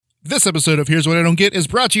This episode of Here's What I Don't Get is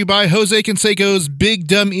brought to you by Jose Canseco's Big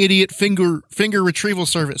Dumb Idiot Finger Retrieval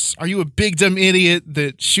Service. Are you a big dumb idiot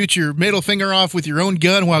that shoots your middle finger off with your own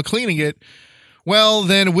gun while cleaning it? Well,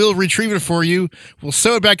 then we'll retrieve it for you, we'll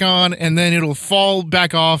sew it back on, and then it'll fall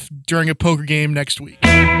back off during a poker game next week.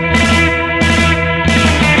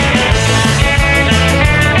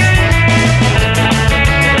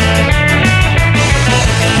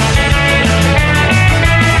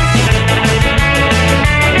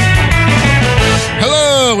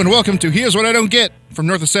 And welcome to Here's What I Don't Get, from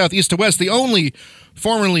north to south, east to west, the only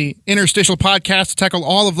formerly interstitial podcast to tackle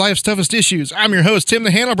all of life's toughest issues. I'm your host, Tim the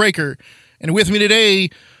Handlebreaker, and with me today,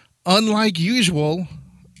 unlike usual,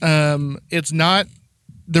 it's not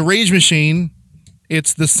the Rage Machine,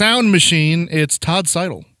 it's the Sound Machine, it's Todd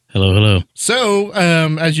Seidel. Hello, hello. So,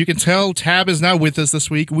 as you can tell, Tab is not with us this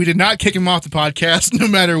week. We did not kick him off the podcast, no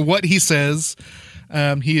matter what he says.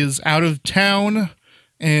 He is out of town.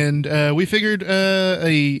 And we figured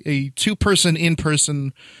a two-person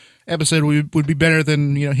in-person episode would be better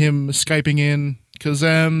than him Skyping in, because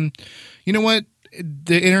you know what,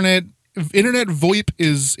 the internet VoIP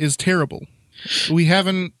is terrible. We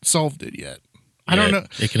haven't solved it yet. I don't know.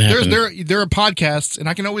 It can happen. There are podcasts, and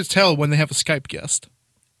I can always tell when they have a Skype guest.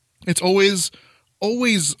 It's always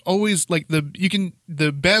like the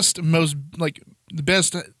best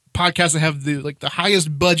podcasts that have the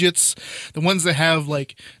highest budgets, the ones that have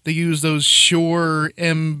they use those Shure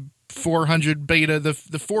M400 Beta, the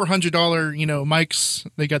 $400 mics.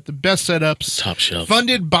 They got the best setups, top shelf,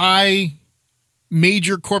 funded by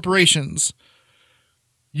major corporations.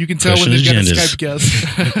 You can tell when they've got a Skype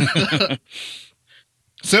guest.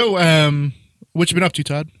 So, what you been up to,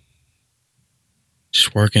 Todd?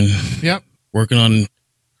 Just working. Yep. Working on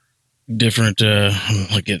different.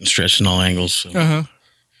 I'm getting stretched in all angles. So.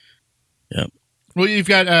 Yep. Well, you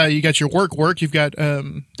got your work. You've got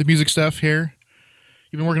the music stuff here.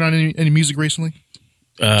 You've been working on any music recently?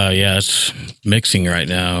 Yeah, it's mixing right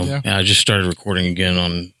now. Yeah. I just started recording again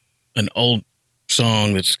on an old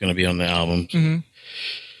song that's going to be on the album. So. Mm-hmm.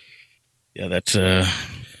 Yeah, that's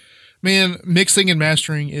man, mixing and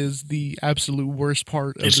mastering is the absolute worst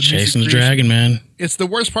part of it's the music chasing the creation. dragon, man. It's the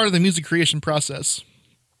worst part of the music creation process,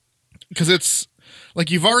 because it's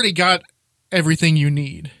you've already got everything you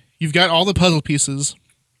need. You've got all the puzzle pieces.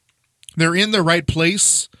 They're in the right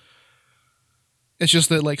place. It's just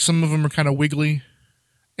that some of them are kind of wiggly.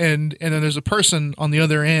 And then there's a person on the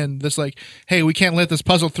other end that's like, hey, we can't let this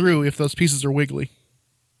puzzle through if those pieces are wiggly.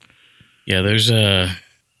 Yeah, there's a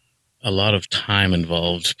lot of time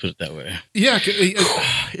involved, put it that way. Yeah,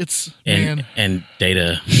 it's and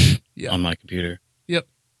data yeah. on my computer. Yep.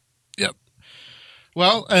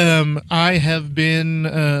 Well, I have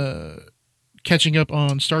been catching up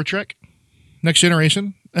on Star Trek Next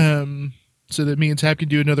Generation, so that me and Tab can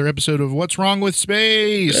do another episode of What's Wrong with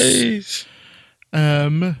Space.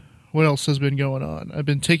 What else has been going on? I've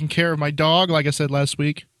been taking care of my dog, like I said last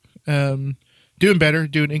week. Doing better,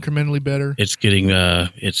 doing incrementally better. It's getting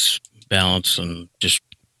its balance and just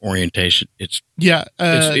orientation. It's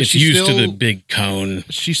used to the big cone.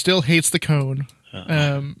 She still hates the cone.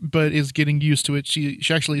 But is getting used to it. She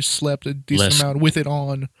actually slept a decent amount with it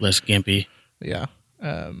on. Less gimpy. Yeah.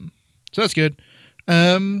 So that's good.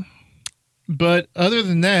 But other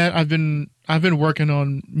than that, I've been working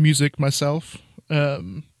on music myself.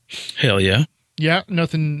 Hell yeah. Yeah,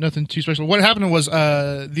 nothing too special. What happened was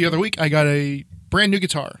the other week I got a brand new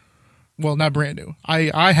guitar. Well, not brand new.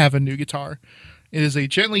 I have a new guitar. It is a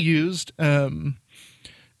gently used John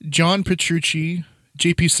Petrucci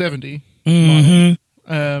JP70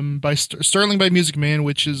 model, by Sterling by Music Man,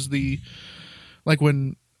 which is the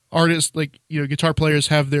when artists guitar players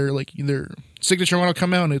have their signature model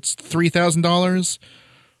come out and it's $3,000.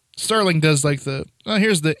 Sterling does here's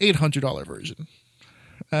the $800 version.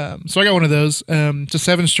 So I got one of those. It's a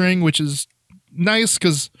 7-string, which is nice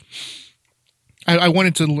because I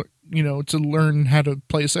wanted to to learn how to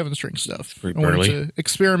play 7-string stuff. I wanted to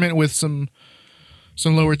experiment with some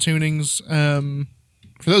lower tunings.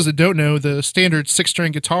 For those that don't know, the standard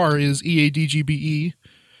 6-string guitar is EADGBE.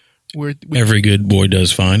 Every good boy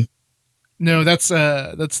does fine. No, that's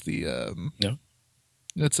the no.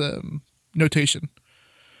 That's notation.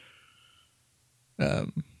 What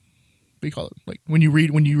do you call it? When you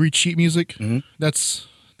read sheet music, mm-hmm. That's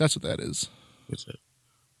what that is. What's that?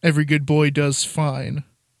 Every good boy does fine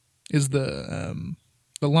is the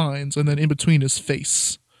lines, and then in between is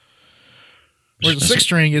face. Whereas the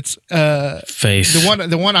 6-string, it's face. The one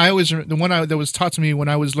that was taught to me when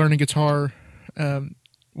I was learning guitar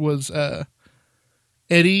was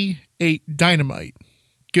Eddie ate dynamite.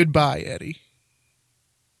 Goodbye, Eddie.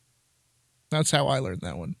 That's how I learned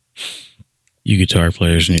that one. You guitar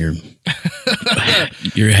players and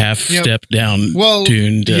your half step down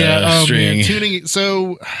tuned string. Man, tuning.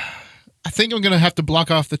 So I think I'm gonna have to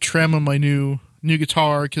block off the trem on my new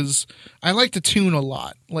guitar because I like to tune a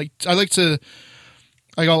lot. Like I like to.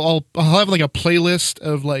 Like I'll have like a playlist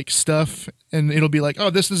of like stuff, and it'll be like, oh,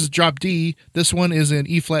 this is drop D, this one is in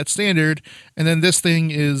E flat standard, and then this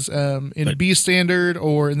thing is in B standard,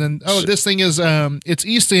 and then this thing is it's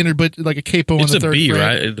E standard, but like a capo on the third B,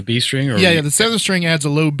 fret. Right? The B string, or yeah, the seventh string adds a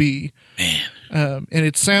low B, man, and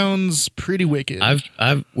it sounds pretty wicked.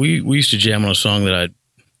 We used to jam on a song that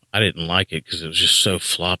I didn't like it because it was just so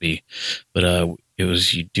floppy, but it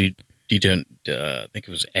was you don't. I think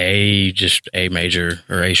it was just A major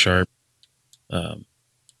or A sharp.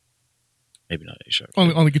 Maybe not A sharp.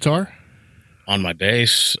 On the guitar? On my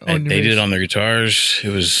bass. They did it on their guitars. It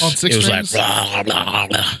was like blah, blah,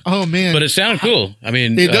 blah. Oh man. But it sounded cool. I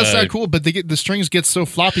mean, it does sound cool, but the strings get so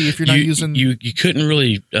floppy if you're not using. You couldn't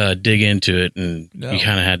really dig into it, and you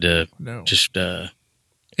kind of had to just A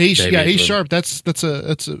sharp. That's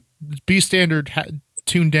a B standard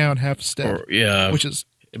tuned down half step. Which is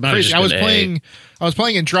crazy. I was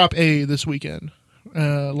playing in drop A this weekend.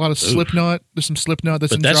 A lot of Slipknot. There's some Slipknot.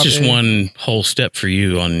 But that's just one whole step for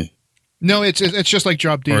you on. No, it's just like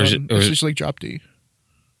drop D. It's just like drop D.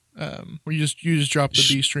 Where you just drop the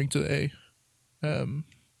B string to the A.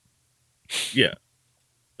 Yeah.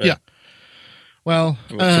 Yeah. Well,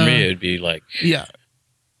 for me, it'd be like. Yeah.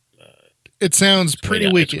 It sounds pretty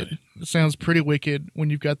wicked. It sounds pretty wicked when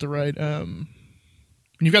you've got the right. When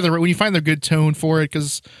you find the good tone for it,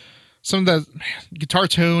 because some of that guitar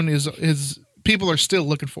tone is people are still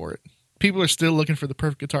looking for it. People are still looking for the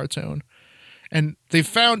perfect guitar tone, and they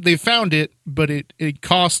found it, but it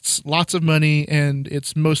costs lots of money, and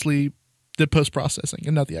it's mostly the post processing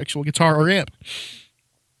and not the actual guitar or amp.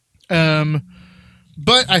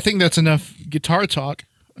 But I think that's enough guitar talk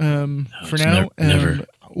for now. Never.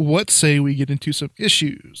 What say we get into some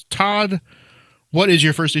issues? Todd, what is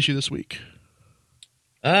your first issue this week?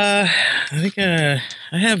 I think I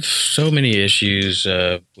have so many issues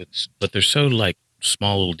but they're so like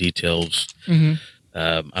small little details. Mm-hmm.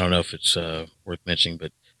 I don't know if it's worth mentioning,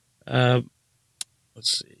 but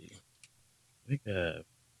let's see. I think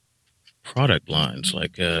product lines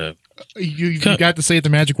like you got to say the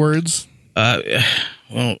magic words.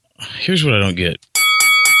 Well, here's what I don't get.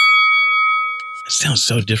 It sounds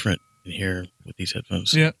so different in here with these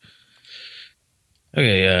headphones. Yeah.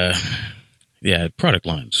 Okay. Yeah, product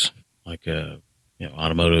lines like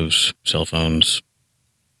automotives, cell phones,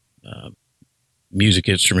 music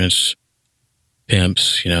instruments,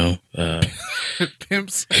 pimps. Pimps.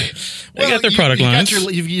 They got their product lines.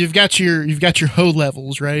 You've got your hoe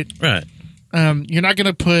levels, right? Right. You're not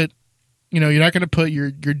gonna put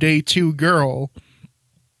your day two girl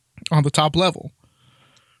on the top level,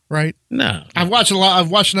 right? No. I've watched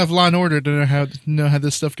enough Law and Order to know how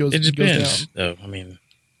this stuff goes. It depends, though. I mean.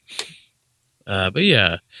 But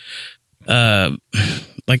yeah,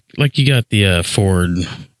 like you got the Ford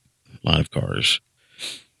line of cars.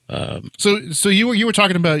 So you were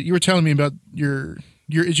telling me about your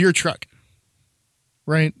truck,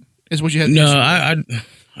 right? Is what you had? No,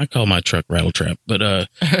 I call my truck Rattle Trap, but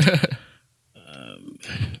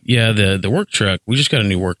yeah, the work truck. We just got a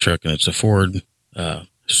new work truck, and it's a Ford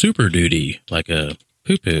Super Duty, like a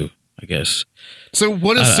poo-poo, I guess. So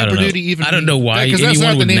what does Super Duty even mean? I don't know why because that's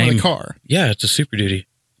not the name of the car. Yeah, it's a Super Duty.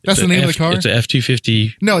 That's the name of the car? It's a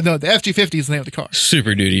F-250. No, the F-250 is the name of the car.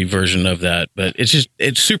 Super Duty version of that, but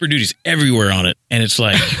it's Super Duty's everywhere on it. And it's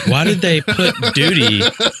like, why did they put Duty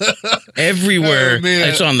everywhere? Oh, man.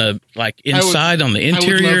 It's on the, inside, on the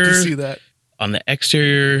interior. I would love to see that. On the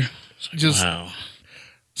exterior. Wow.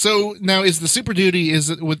 So now is the Super Duty, is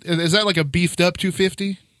that like a beefed up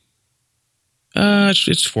 250?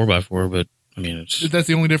 It's 4x4, but I mean, that's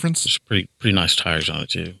the only difference. There's pretty nice tires on it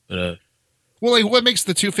too. But well, what makes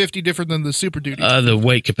the 250 different than the Super Duty? The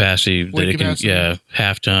weight capacity can,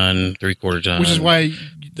 half ton, 3/4 ton. Which is why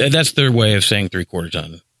that's their way of saying 3/4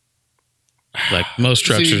 ton. Like most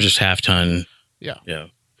trucks are just half ton. Yeah. Yeah.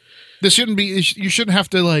 This shouldn't be. You shouldn't have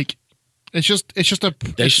to like. It's just a.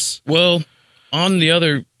 Well, on the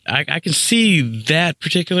other, I can see that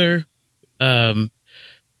particular.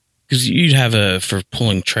 Because you'd have for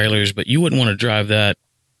pulling trailers, but you wouldn't want to drive that.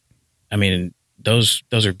 I mean, those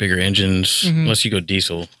are bigger engines, unless you go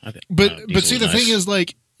diesel. But see, the thing is,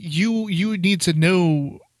 like, you need to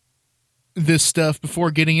know this stuff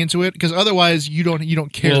before getting into it, because otherwise you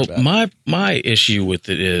don't care. Well, about it. my issue with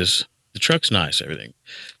it is the truck's nice, everything,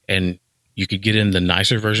 and you could get in the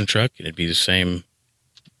nicer version truck, and it'd be the same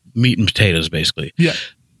meat and potatoes, basically. Yeah.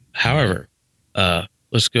 However,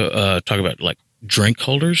 let's go talk about like drink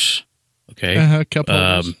holders. Okay. Cup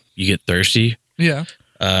holders. You get thirsty. Yeah.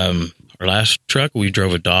 Our last truck, we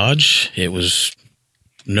drove a Dodge. It was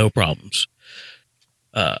no problems.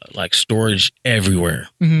 Like storage everywhere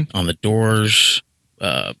on the doors.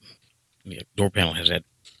 Door panel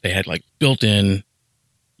they had like built in.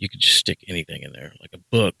 You could just stick anything in there, like a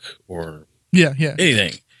book or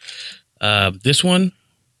anything. This one,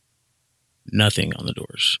 nothing on the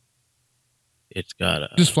doors. It's got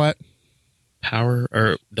just flat power,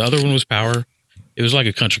 or the other one was power. It was like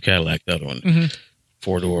a country Cadillac. The other one,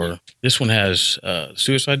 4-door. This one has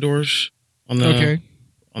suicide doors on the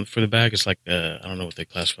for the back. It's like I don't know what they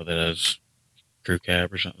classify that as, crew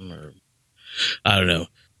cab or something, or I don't know.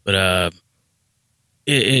 But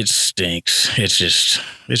it stinks. It's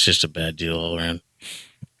just a bad deal all around.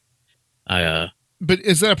 But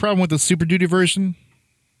is that a problem with the Super Duty version,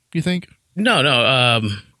 you think? No.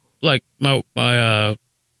 Like my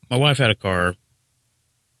wife had a car.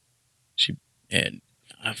 And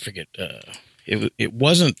I forget. It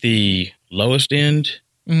wasn't the lowest end.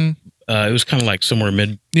 It was kind of like somewhere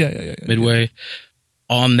midway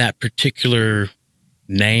on that particular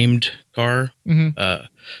named car.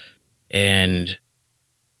 And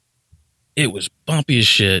it was bumpy as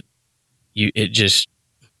shit.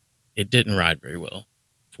 It didn't ride very well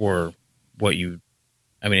for what you'd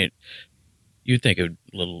think a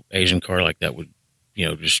little Asian car like that would,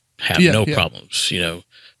 just have no problems,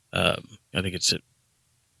 I think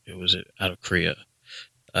it was out of Korea.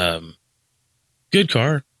 Good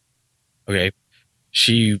car. Okay.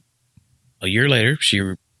 A year later,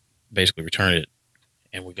 she basically returned it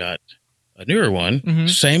and we got a newer one,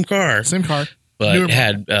 same car, but newer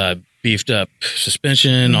had beefed up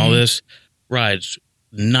suspension, all this. Rides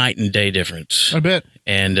night and day difference. I bet.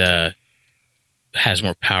 And has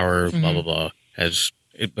more power, blah, blah, blah.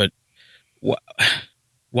 But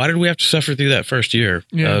why did we have to suffer through that first year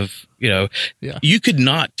of, you could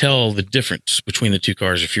not tell the difference between the two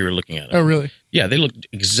cars if you were looking at it. Oh, really? Yeah, they looked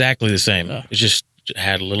exactly the same. It just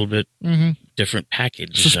had a little bit different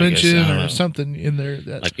package. Suspension or something in there.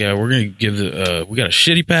 Like, we're going to give we got a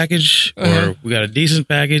shitty package or we got a decent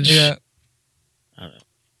package. Yeah. I don't know.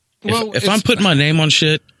 Well, if I'm putting my name on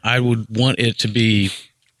shit, I would want it to be...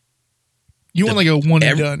 You want like a one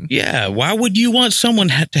and done. Yeah. Why would you want someone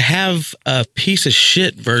to have a piece of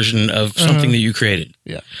shit version of something that you created?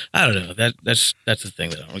 Yeah. I don't know. That's the thing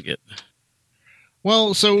that I don't get.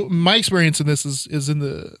 Well, so my experience in this is in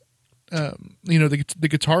the, the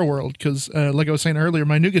guitar world. Cause, like I was saying earlier,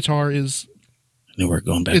 my new guitar is, I knew we were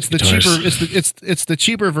going back it's to the guitars. cheaper, it's the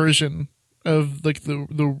cheaper version of like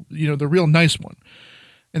the real nice one.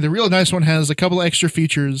 And the real nice one has a couple of extra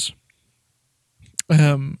features,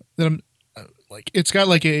 that I'm, like it's got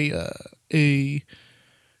like a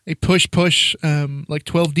push like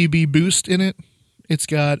 12 dB boost in it. It's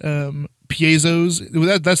got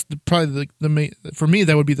piezos. That's probably the main, for me.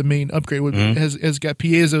 That would be the main upgrade. Has got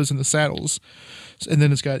piezos in the saddles, and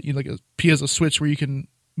then it's got like a piezo switch where you can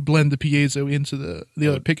blend the piezo into the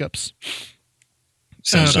other pickups.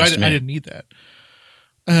 But I didn't need that.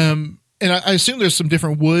 And I assume there's some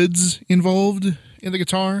different woods involved in the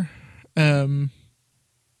guitar, but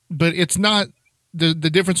it's not. The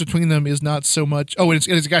difference between them is not so much. Oh, and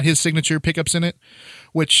it's got his signature pickups in it,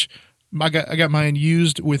 which I got mine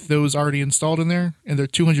used with those already installed in there, and they're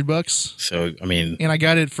 $200. So I mean, and I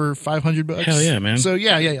got it for $500. Hell yeah, man! So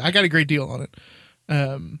yeah, I got a great deal on it.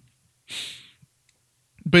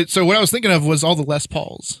 But so what I was thinking of was all the Les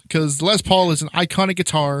Pauls, because the Les Paul is an iconic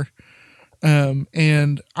guitar.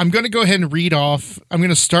 And I'm going to go ahead and read off. I'm going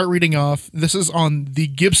to start reading off. This is on the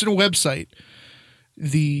Gibson website.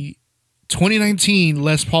 The 2019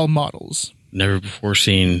 Les Paul models. Never before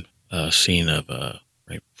seen a scene of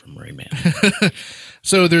from Rayman.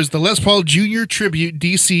 So there's the Les Paul Junior Tribute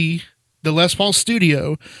DC, the Les Paul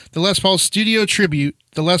Studio, the Les Paul Studio Tribute,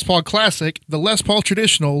 the Les Paul Classic, the Les Paul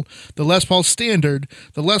Traditional, the Les Paul Standard,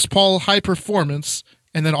 the Les Paul High Performance,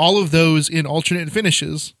 and then all of those in alternate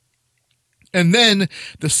finishes. And then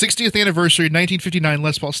the 60th anniversary 1959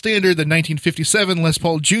 Les Paul Standard, the 1957 Les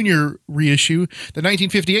Paul Junior reissue, the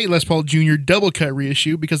 1958 Les Paul Junior double cut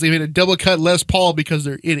reissue because they made a double cut Les Paul because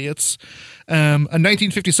they're idiots. A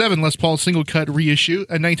 1957 Les Paul single cut reissue,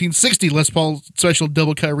 a 1960 Les Paul special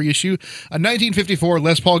double cut reissue, a 1954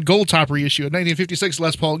 Les Paul gold top reissue, a 1956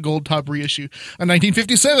 Les Paul gold top reissue, a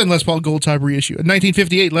 1957 Les Paul gold top reissue, a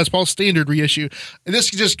 1958 Les Paul standard reissue. And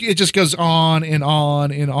it just goes on and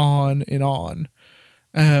on and on and on.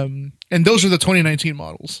 And those are the 2019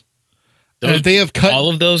 models. They have cut all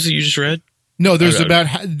of those that you just read. No, there's about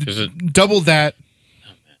double that.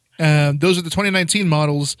 Those are the 2019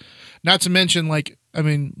 models. Not to mention, like, I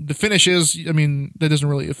mean, the finish is, I mean, that doesn't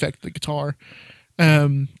really affect the guitar.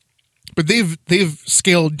 But they've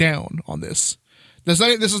scaled down on this. This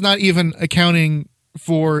is not even accounting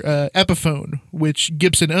for Epiphone, which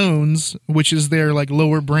Gibson owns, which is their like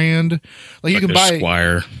lower brand. Like you can buy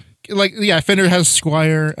Squier. Like Fender has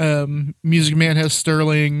Squier, Music Man has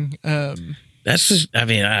Sterling. That's just, I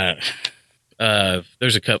mean,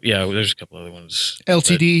 there's a couple. Yeah, there's a couple other ones.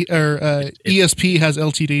 LTD or ESP has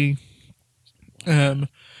LTD. And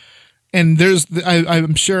there's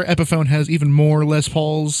I'm sure Epiphone has even more Les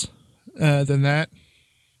Pauls than that.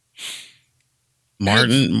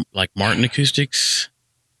 Martin Acoustics.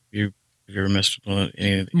 Have you ever messed with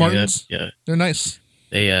any Martins? Yeah, they're nice.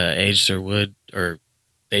 They age their wood, or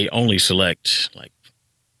they only select like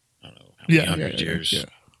I don't know how many hundred years.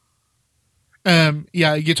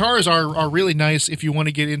 Yeah, guitars are really nice if you want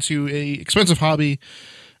to get into a expensive hobby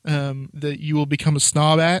that you will become a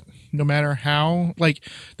snob at, no matter how. Like,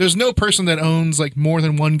 there's no person that owns like more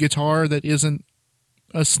than one guitar that isn't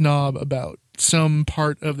a snob about some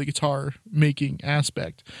part of the guitar making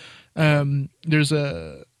aspect. There's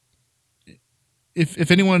a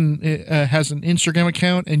if anyone has an Instagram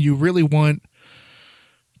account and you really want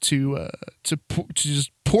to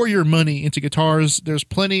just pour your money into guitars, there's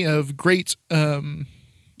plenty of great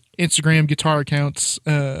Instagram guitar accounts.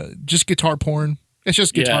 Just guitar porn. It's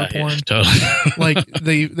just guitar porn. Yeah, totally. Like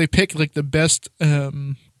they pick like the best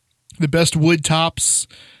wood tops,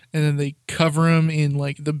 and then they cover them in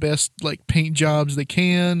like the best like paint jobs they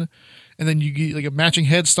can, and then you get like a matching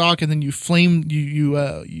headstock, and then you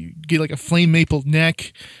get like a flame maple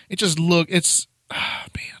neck. It's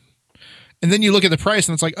man. And then you look at the price,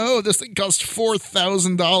 and it's like, oh, this thing costs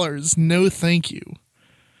 $4,000. No, thank you.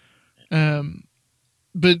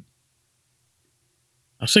 But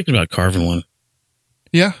I was thinking about carving one.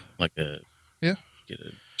 Yeah.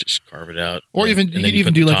 Just carve it out. Or you could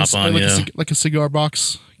even do like a cigar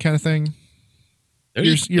box kind of thing.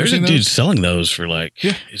 There's a dude selling those for like,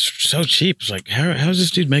 it's so cheap. It's like, how is this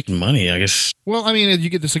dude making money? I guess. Well, I mean, you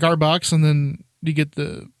get the cigar box, and then you get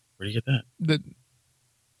the. Where do you get that?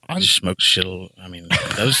 I just smoke shit. I mean,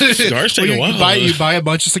 those cigars take a while. You buy a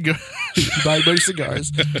bunch of cigars. You buy a bunch of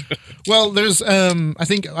cigars. Well, there's I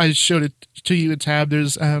think I showed it to you at Tab.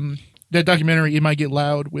 There's that documentary, It Might Get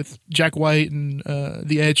Loud, with Jack White and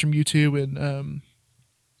The Edge from U2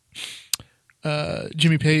 and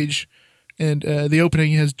Jimmy Page, and the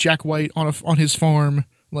opening has Jack White on his farm,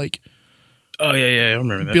 like. Oh yeah, I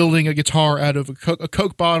remember that. Building a guitar out of a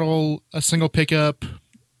Coke bottle, a single pickup,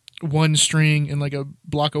 one string, and like a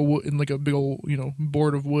block of wood, and like a big old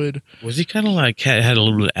board of wood. Was he kind of like had a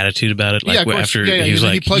little bit of attitude about it? Like after he was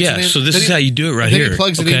like, so this is how you do it right here. He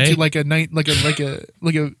plugs it into like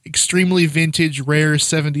a extremely vintage rare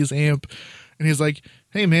 70s amp, and he's like,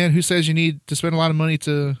 "Hey man, who says you need to spend a lot of money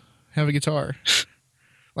to have a guitar?"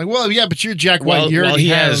 Like, well, yeah, but you're Jack White. He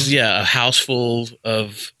has a house full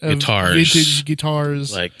of guitars, vintage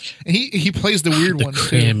guitars. Like, and he plays the weird ones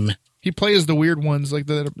too. He plays the weird ones like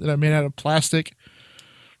that are made out of plastic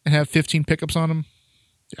and have 15 pickups on them.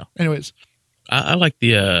 Yeah. Anyways, I like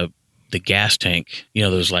the gas tank. You know,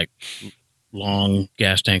 those like long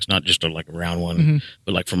gas tanks, not just like a round one,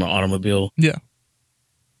 but like from an automobile. Yeah.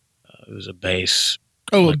 It was a bass.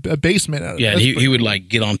 Oh, like, a bass made out of it. Yeah, and he would like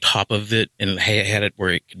get on top of it and had it where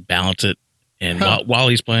it could balance it. And while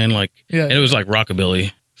he's playing, like, and it was like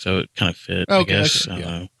rockabilly, so it kind of fit, I guess. I don't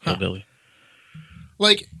know, hillbilly.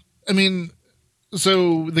 Like, I mean,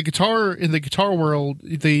 so in the guitar world,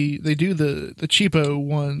 they do the cheapo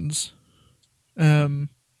ones,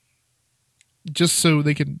 just so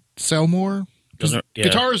they can sell more.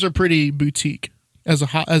 Guitars are pretty boutique as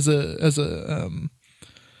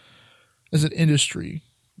an industry.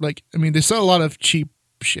 Like, I mean, they sell a lot of cheap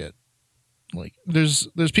shit. Like, there's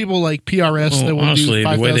people like PRS that will honestly, do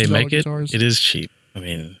 $5,000 the way they make guitars. it is cheap. I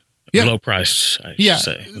mean, low price. I should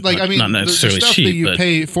say. Like, I mean, not necessarily the stuff cheap, that you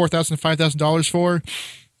pay $4,000, $5,000 for.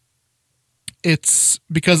 It's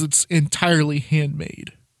because it's entirely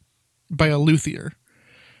handmade by a luthier,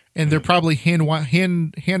 and they're probably hand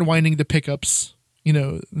winding the pickups. You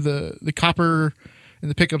know, the copper and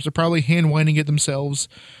the pickups are probably hand winding it themselves.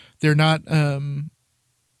 They're not.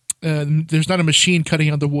 There's not a machine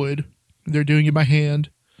cutting on the wood. They're doing it by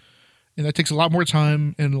hand, and that takes a lot more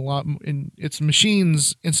time and it's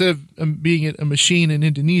machines. Instead of being a machine in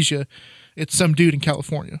Indonesia, it's some dude in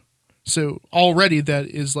California. So already that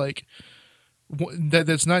is like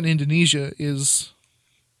that's not in Indonesia is,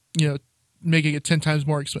 making it 10 times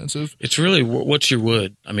more expensive. It's really, what's your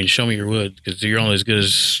wood? I mean, show me your wood, because you're only as good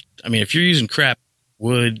as. I mean, if you're using crap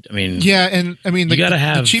wood, I mean, yeah, and I mean, you gotta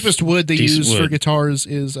have the cheapest wood they use for guitars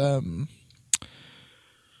is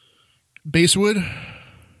basswood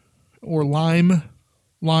or lime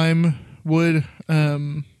wood.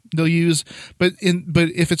 They'll use, but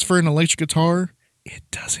if it's for an electric guitar, it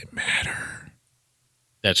doesn't matter.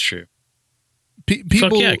 That's true. People,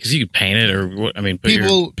 Fuck yeah, because you can paint it or what? I mean,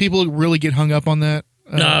 people really get hung up on that.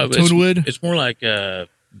 No, tone wood. It's more like like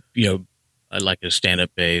a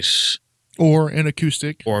stand-up bass or an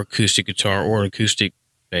acoustic guitar or acoustic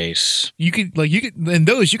bass. You can in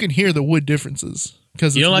those you can hear the wood differences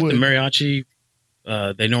because like wood. the mariachi.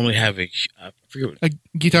 They normally have I forget a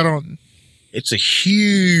guitaron. It's a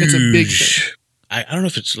huge. It's a big thing. I don't know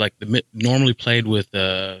if it's like normally played with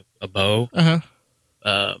a bow.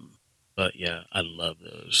 But yeah, I love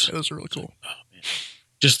those. Yeah, those are really cool. Oh man,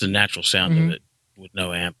 just the natural sound of it with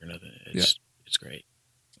no amp or nothing. It's great.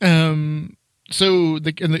 So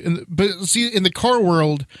but see in the car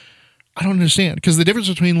world, I don't understand because the difference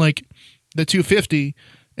between like the 250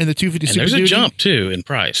 and the 250 Super there's Duty, a jump too in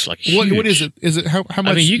price. Like what is it? Is it how much?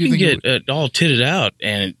 I mean, you can get it all kitted out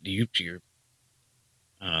and you're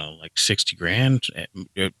like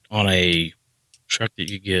 $60,000 on a truck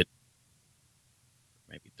that you get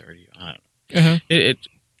maybe 30. I don't know.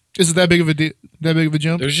 Is it that big of a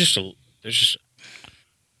jump?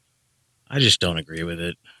 I just don't agree with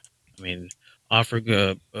it. I mean, offering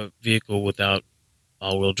a vehicle without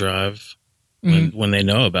all-wheel drive when they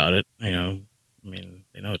know about it, I mean,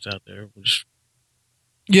 they know it's out there.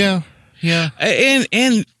 Yeah.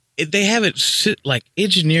 And they have it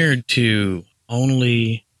engineered to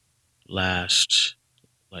only last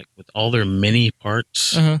like with all their mini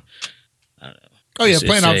parts. I don't know. Oh yeah,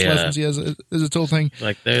 plant obsolescence is a total thing.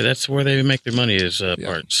 Like that's where they make their money is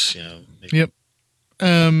parts. Yep.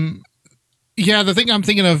 Yeah, the thing I'm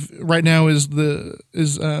thinking of right now is audio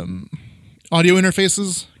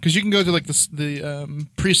interfaces because you can go to like the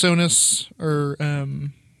PreSonus or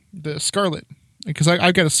the Scarlett because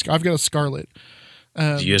I've got a Scarlett.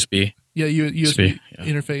 USB. Yeah, USB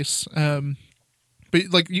interface. But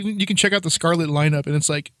like you can check out the Scarlett lineup and it's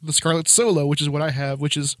like the Scarlett Solo, which is what I have,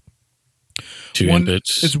 which is two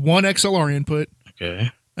inputs. It's one XLR input. Okay.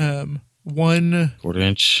 One quarter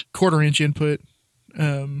inch input,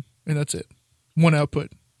 and that's it. One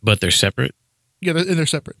output. But they're separate. Yeah, they're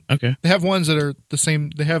separate. Okay. They have ones that are the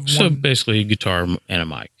same. They have so basically a guitar and a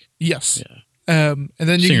mic. Yes. Yeah. And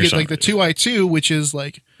then you can get like the 2i2, which is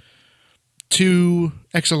like two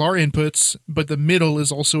XLR inputs, but the middle is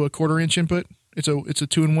also a quarter inch input. It's a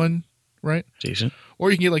 2-in-1, right? Decent. Or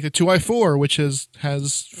you can get like the 2i4, which has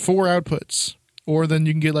 4 outputs. Or then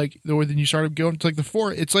you can get then you start going to like the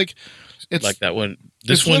 4. It's like that one.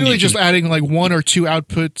 It's literally just adding like 1 or 2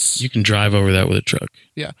 outputs. You can drive over that with a truck.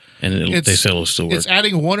 Yeah, and they say it'll still work. It's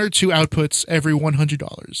adding 1 or 2 outputs every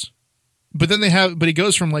 $100. But then it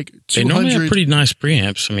goes from like 200. They normally have pretty nice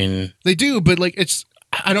preamps. I mean, they do, but like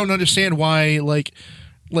I don't understand why like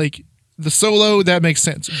the Solo that makes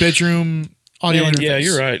sense. Bedroom audio interface. Yeah,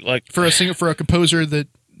 you're right. Like for a composer that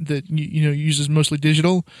uses mostly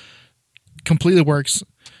digital, completely works.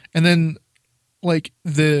 And then like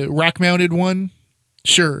the rack mounted one,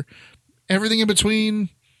 sure. Everything in between,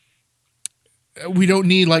 we don't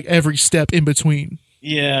need like every step in between.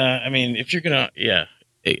 Yeah, I mean, if you're gonna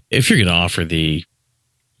offer the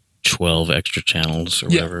 12 extra channels or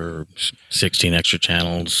whatever, or 16 extra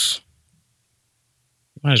channels,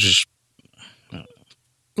 you might as well just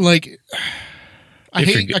like. I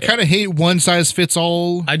kind of hate one size fits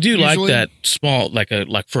all. I do usually. Like that small, like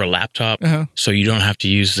for a laptop, so you don't have to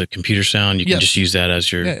use the computer sound. You can just use that as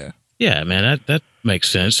your. Yeah, man, that makes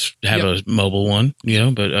sense. Have a mobile one,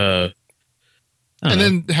 but and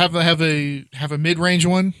then have a mid range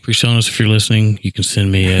one. PreSonus, if you're listening, you can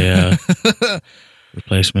send me a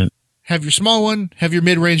replacement. Have your small one, have your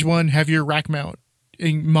mid range one, have your rack mount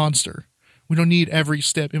monster. We don't need every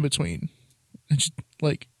step in between. It's just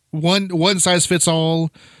like. One size fits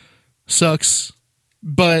all sucks,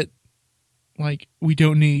 but like we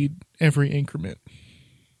don't need every increment.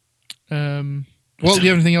 Well, do you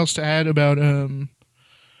have anything else to add about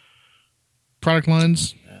product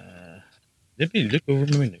lines? Let me look over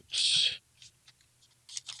my notes.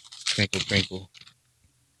 Crinkle.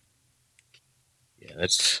 Yeah, I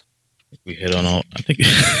think we hit on all. I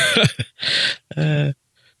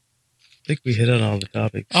think we hit on all the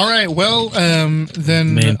topics. All right. Well,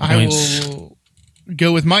 then I will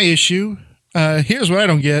go with my issue. Here's what I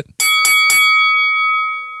don't get.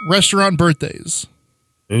 Restaurant birthdays.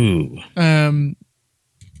 Ooh.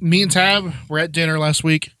 Me and Tab were at dinner last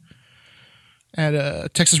week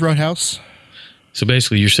at Texas Roadhouse. So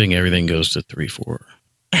basically you're saying everything goes to 3-4.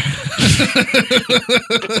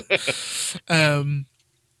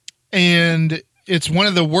 And it's one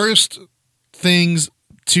of the worst things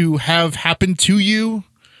to have happen to you,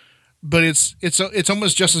 but it's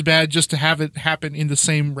almost just as bad just to have it happen in the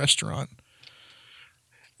same restaurant.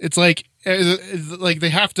 It's like they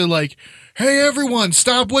have to like, hey everyone,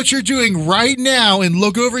 stop what you're doing right now and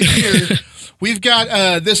look over here. We've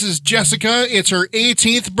got this is Jessica. It's her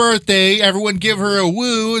 18th birthday. Everyone give her a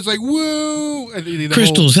woo. It's like woo.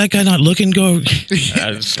 Crystal, is that guy not looking? Go.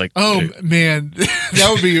 It's like, oh man, that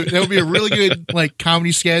would be a really good like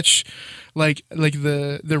comedy sketch, like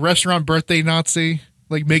the restaurant birthday Nazi,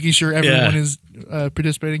 like making sure everyone is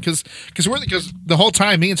participating because the whole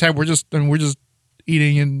time me and Tab we're just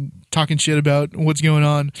eating and talking shit about what's going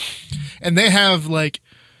on, and they have like,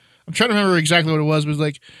 I'm trying to remember exactly what it was, but it was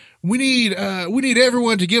like, we need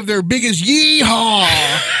everyone to give their biggest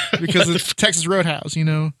yeehaw because it's Texas Roadhouse, you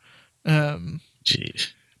know.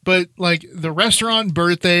 Jeez. But like the restaurant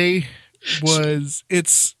birthday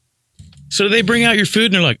it's. So they bring out your food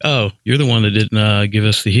and they're like, "Oh, you're the one that didn't give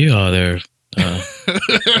us the yeehaw there.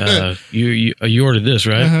 You ordered this,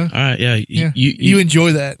 right? Uh-huh. All right, yeah. You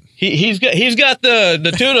enjoy that. He's got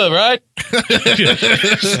the tuna, right?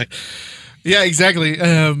 Yeah, exactly.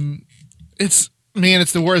 It's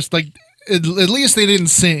the worst. Like at least they didn't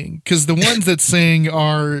sing, because the ones that sing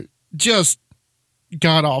are just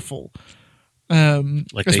god awful.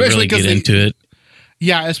 Like they really get into it.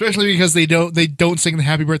 Yeah, especially because they don't sing the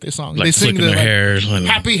happy birthday song. Like they sing their hair.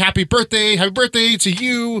 Happy birthday to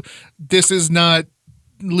you. This is not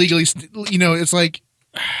legally, it's like,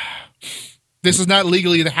 this is not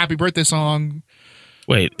legally the happy birthday song.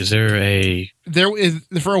 Wait, is there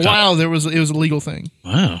for a while it was a legal thing.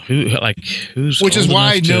 Wow, who's which is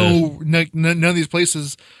why none of these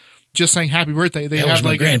places just sang happy birthday. They have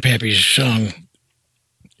like grandpappy's song.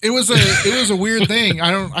 It was a weird thing.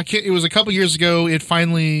 It was a couple years ago. It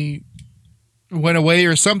finally went away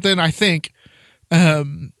or something, I think.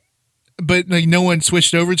 But like no one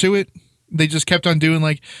switched over to it. They just kept on doing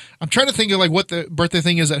like, I'm trying to think of like what the birthday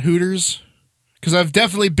thing is at Hooters, because I've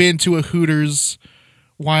definitely been to a Hooters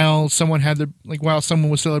while someone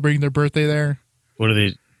was celebrating their birthday there. What do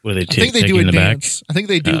they I think they do a dance. Back? I think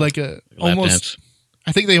they do like a almost. Dance.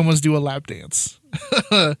 I think they almost do a lap dance.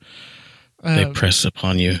 They press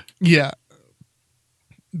upon you. Yeah.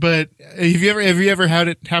 But have you ever had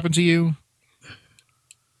it happen to you?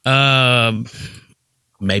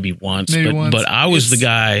 Maybe once. But I was the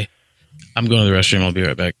guy. I'm going to the restroom. I'll be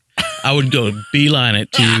right back. I would go beeline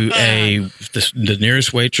it to the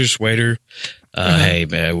nearest waiter. Hey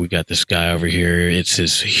man, we got this guy over here. It's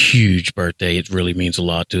his huge birthday. It really means a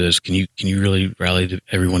lot to us. Can you really rally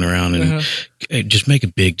everyone around and just make a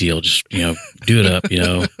big deal? Just do it up.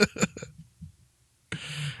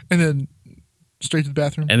 And then straight to the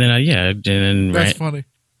bathroom. And then that's funny.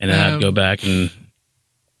 And then I'd go back and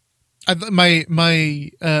my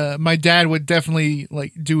dad would definitely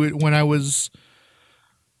like do it when I was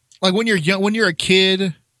like, when you're young, when you're a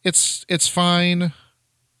kid, it's fine.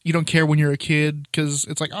 You don't care when you're a kid because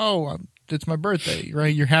it's like, oh, it's my birthday,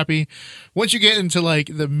 right? You're happy. Once you get into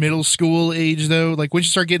like the middle school age, though, like once you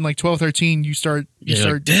start getting like 12, 13, you start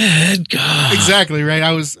like, Dad, God. Exactly, right?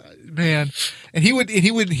 I was, man, and he would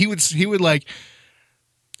like,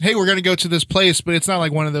 hey, we're gonna go to this place, but it's not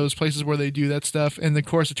like one of those places where they do that stuff. And of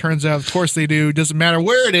course, it turns out, of course, they do. Doesn't matter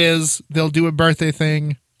where it is, they'll do a birthday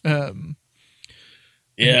thing. Yep.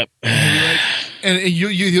 And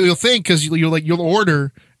you'll think, because you'll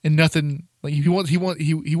order and nothing, like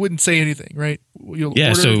he wouldn't say anything, right? You'll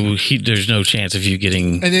order, so there's no chance of you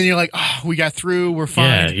getting. And then you're like, oh, we got through, we're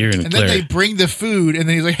fine. Yeah, you're in and clear. Then they bring the food, and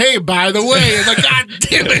then he's like, hey, by the way, it's like, God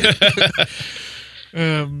damn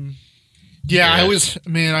it. Yeah, I always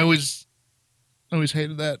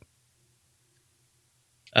hated that.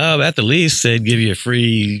 At the least, they'd give you a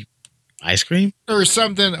free ice cream or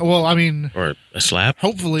something. Well, I mean, or a slap.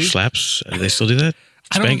 Hopefully, slaps. They still do that.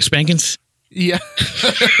 Spankings. Yeah.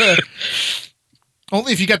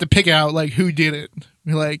 Only if you got to pick out like who did it.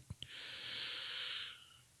 You're like,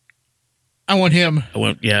 I want him.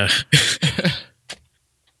 Yeah. It's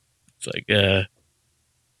like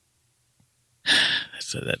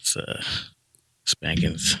that's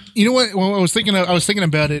spankings. You know what? Well, I was thinking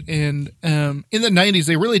about it, and in the 90s,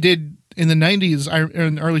 they really did. In the 90s,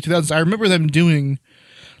 in the early 2000s, I remember them doing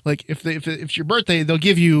like, if it's your birthday, they'll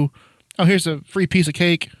give you, oh, here's a free piece of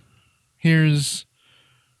cake. Here's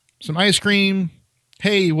some ice cream.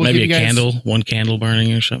 Hey, we'll maybe give you guys candle, one candle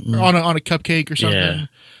burning or something on a cupcake or something.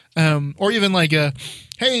 Yeah. Or even like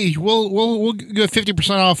hey, we'll go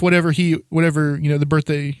 50% off whatever the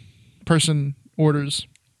birthday person orders.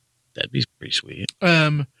 That'd be pretty sweet.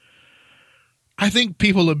 I think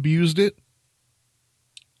people abused it.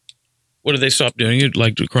 What did they stop doing it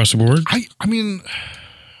like across the board? I mean,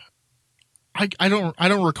 I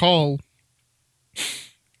don't recall.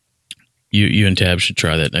 You and Tab should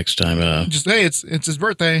try that next time. Just hey, it's his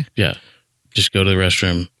birthday. Yeah, just go to the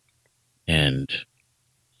restroom and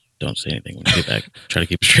don't say anything when you get back. Try to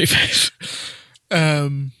keep a straight face.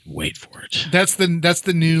 Wait for it. That's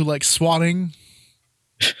the new like swatting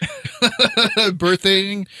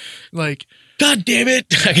birthday, like God damn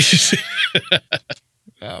it!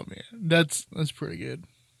 oh man, that's pretty good.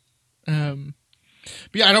 But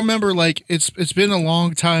yeah, I don't remember, like it's been a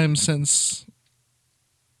long time since.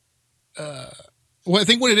 Well, I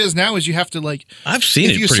think what it is now is you have to like. I've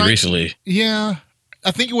seen it pretty recently. Yeah,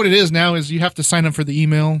 I think what it is now is you have to sign up for the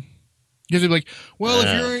email. You have to be like, well,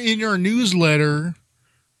 if you're in your newsletter,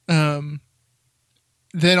 then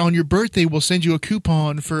on your birthday we'll send you a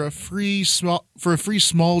coupon for a free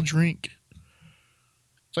small drink.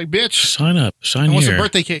 It's like, bitch, sign up, sign I want here. some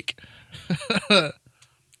birthday cake.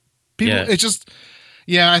 People, it's just,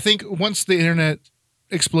 yeah. I think once the internet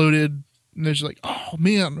exploded, and they're just like, oh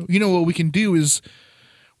man, you know what we can do is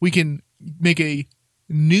we can make a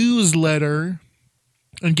newsletter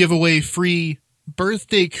and give away free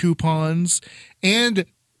birthday coupons and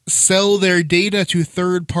sell their data to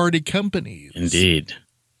third-party companies. Indeed.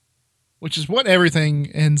 Which is what everything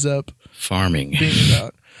ends up farming being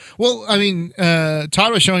about. Well, I mean,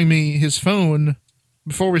 Todd was showing me his phone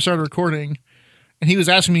before we started recording, and he was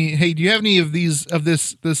asking me, hey, do you have any of this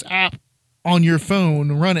app on your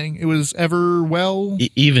phone running? It was Everwell.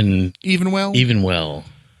 Evenwell. Evenwell.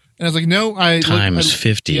 And I was like, no, times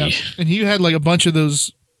 50. Yeah. And you had like a bunch of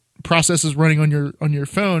those processes running on your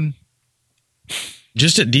phone.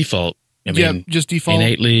 Just at default. I mean, just default.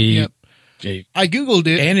 Innately. Yep. I Googled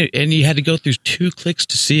it. And you had to go through 2 clicks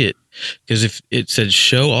to see it. Because if it said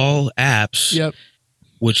show all apps, yep,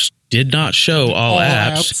 which did not show all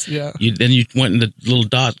apps, yeah. Then you went in the little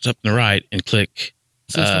dots up in the right and click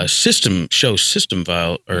system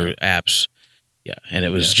file or apps. Yeah, and it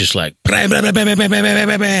was just like bam, bam, bam, bam, bam,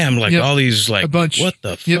 bam, bam, like all these like a bunch. What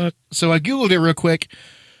the fuck? Yep. So I Googled it real quick,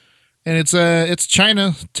 and it's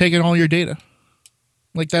China taking all your data.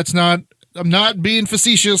 Like that's not. I'm not being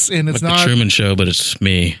facetious, and it's like not the Truman Show, but it's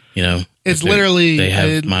me. You know, it's literally they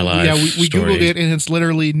have my life. Yeah, we story. Googled it, and it's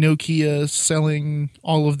literally Nokia selling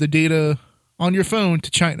all of the data on your phone to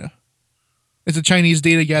China. It's a Chinese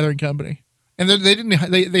data gathering company. And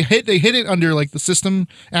they hit it under like the system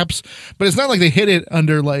apps, but it's not like they hit it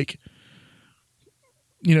under like,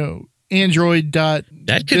 you know, Android. That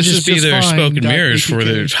could just be their smoke and mirrors for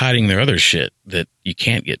they're hiding their other shit that you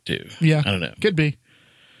can't get to. Yeah, I don't know. Could be.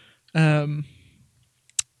 But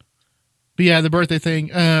yeah, the birthday thing.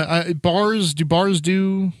 Do bars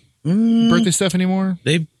do birthday stuff anymore?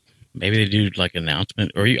 Maybe they do like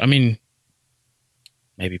announcement, or maybe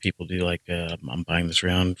people do like I'm buying this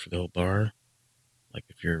round for the whole bar. Like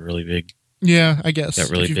if you're really big, yeah, I guess got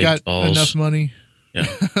really if you've big got balls. enough money. Yeah,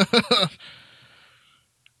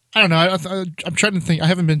 I don't know. I'm trying to think. I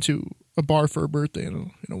haven't been to a bar for a birthday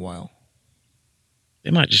in a while.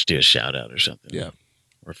 They might just do a shout out or something. Yeah,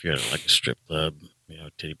 or if you're at like a strip club,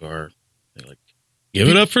 titty bar, they're like, give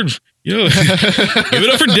it up for give it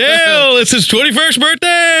up for Dale. It's his 21st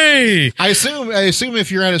birthday. I assume if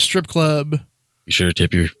you're at a strip club, you sure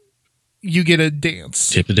tip you get a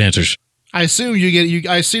dance. Tip the dancers. I assume you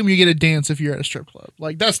get a dance if you're at a strip club.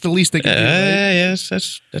 Like that's the least they can do. Right? Yes,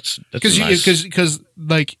 that's because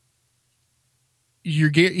like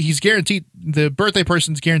he's guaranteed, the birthday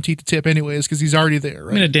person's guaranteed to tip anyways because he's already there.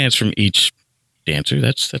 Right? I mean, a dance from each dancer.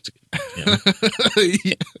 That's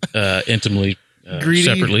intimately greedy,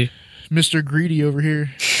 separately. Mr. Greedy over here.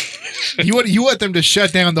 You want them to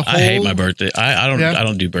shut down the whole. I hate my birthday. I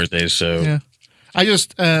don't do birthdays, so yeah. I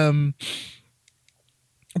just I'm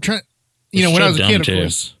trying. You know, when I was a kid, of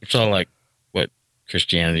course. It's all like what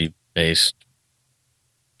Christianity based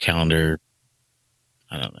calendar.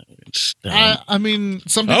 I don't know. It's I mean,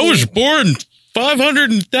 some people, I was born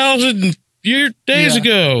 500,000 days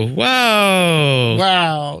ago. Wow.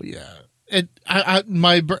 Wow. Yeah.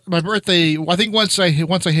 My birthday. I think once I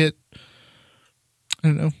hit, I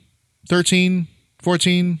don't know, 13,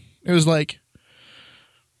 14. It was like,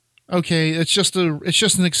 okay, it's just an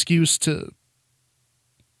excuse to.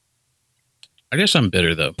 I guess I'm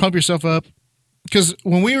bitter though. Pump yourself up, because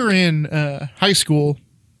when we were in high school.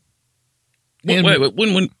 Wait,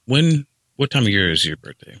 when? What time of year is your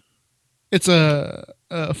birthday? It's a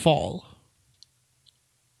fall.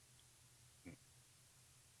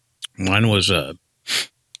 Mine was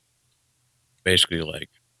basically like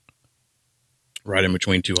right in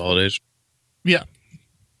between 2 holidays. Yeah.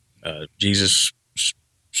 Jesus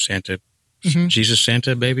Santa, mm-hmm. Jesus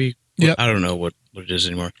Santa baby. Yeah. I don't know what it is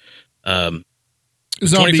anymore.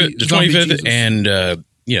 Zombie 25th Jesus. and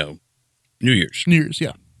New Year's. New Year's,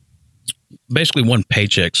 yeah. Basically one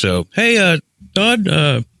paycheck. So hey, Todd,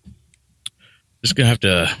 just gonna have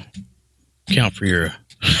to count for your.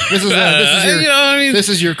 This is your you know, I mean, this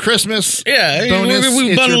is your Christmas yeah. bonus. We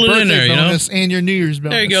It's bundle your it in birthday there, you know. bonus and your New Year's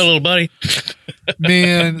bonus. There you go, little buddy.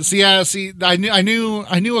 Man,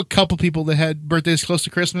 I knew a couple people that had birthdays close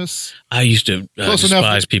to Christmas. I used to Close enough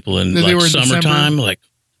despise people in that they like were in summertime. December. Like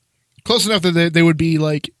Close enough that they would be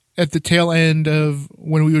like at the tail end of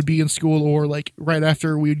when we would be in school or like right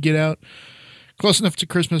after we would get out. Close enough to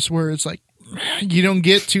Christmas where it's like you don't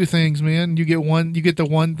get two things, man. You get the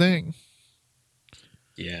one thing.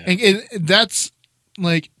 yeah, And that's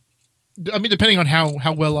like, I mean, depending on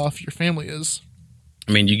how well off your family is.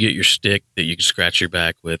 I mean, you get your stick that you can scratch your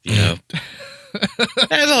back with. You know,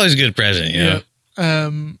 that's always a good present. You know,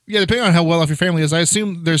 Depending on how well off your family is, I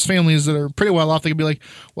assume there's families that are pretty well off. They can be like,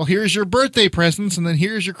 well, here's your birthday presents, and then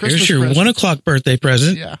here's your Christmas. here's your presents. 1:00 birthday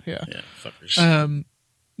present. Yeah. Yeah, fuckers.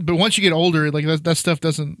 But once you get older, like that stuff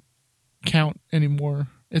doesn't count anymore.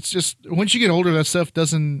 It's just once you get older, that stuff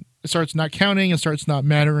it starts not counting. It starts not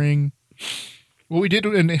mattering. What we did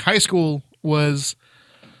in high school was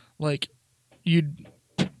like if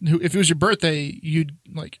it was your birthday, you'd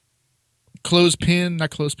like not clothespin.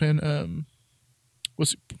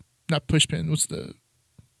 What's not pushpin? What's the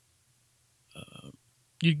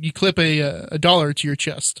you clip a dollar to your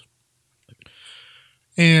chest,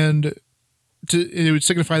 and it would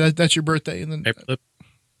signify that that's your birthday, and then Paperclip?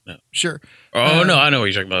 Sure. Oh no, I know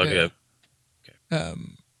what you're talking about. yeah. Yeah.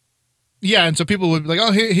 Yeah, and so people would be like,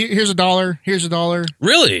 "Oh, here's a dollar. Here's a dollar."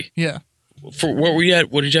 Really? Yeah, For what were you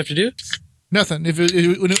at? What did you have to do? nothing. If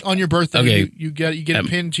it on your birthday, Okay. you get a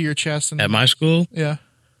pin to your chest, and At my school, yeah,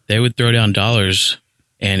 they would throw down dollars,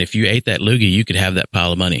 and if you ate that loogie, you could have that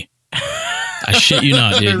pile of money. I shit you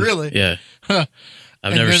not, dude. Really? Yeah. Huh.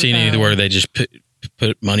 I've And never then, seen any where they just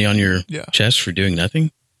put money on your Yeah. chest for doing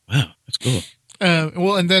nothing. Wow, that's cool.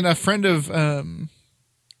 well, and then a friend of Tab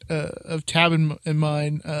and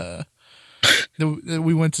mine that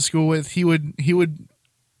we went to school with, he would be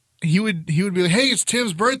like, "Hey, it's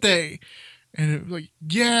Tim's birthday," and it was like,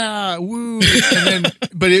 "Yeah, woo!" And then,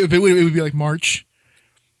 but it would be like March,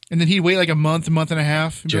 and then he'd wait like a month and a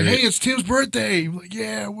half, and be like, Sure. "Hey, it's Tim's birthday." I'm like,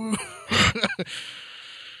 "Yeah, woo!"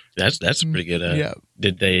 That's pretty good. Yeah.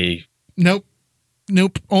 Did they? Nope.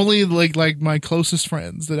 Only like my closest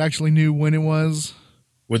friends that actually knew when it was.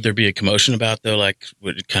 Would there be a commotion about though? Like,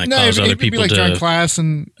 would it kind of No, cause it'd other be people like during to? class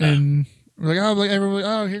and we're like, oh, like everybody,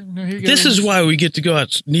 oh, here you go. This is why we get to go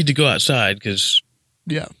out. Need to go outside because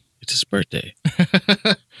Yeah. it's his birthday.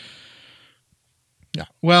 Yeah.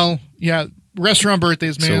 Well, yeah. Restaurant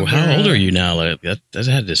birthdays, man. So how old are you now? Like that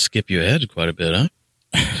had to skip you ahead quite a bit, huh?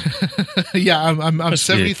 Yeah, I'm Must be-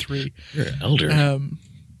 73. You're an elder.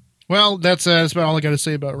 Well, that's about all I got to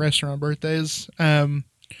say about restaurant birthdays.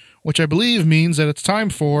 Which I believe means that it's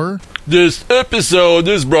time for This episode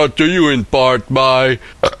is brought to you in part by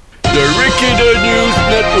the Ricky the News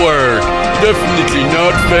Network. Definitely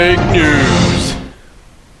not fake news.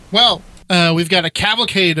 well, we've got a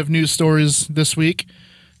cavalcade of news stories this week.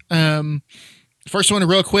 First one,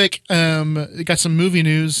 real quick. Got some movie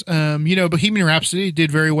news. Bohemian Rhapsody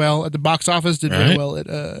did very well at the box office. Did very Right. well at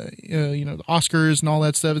the Oscars and all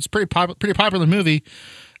that stuff. It's pretty popular movie.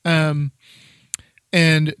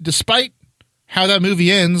 And despite how that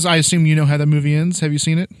movie ends, I assume you know how that movie ends. Have you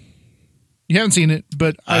seen it? You haven't seen it,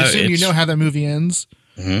 but I assume you it's- know how that movie ends.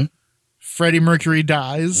 Mhm. Freddie Mercury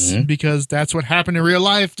dies because that's what happened in real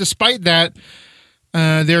life. Despite that,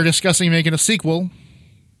 they're discussing making a sequel.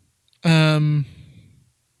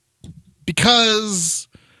 Because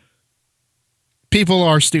people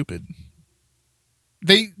are stupid.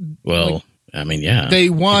 Well, I mean, yeah. They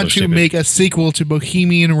People are want to stupid. make a sequel to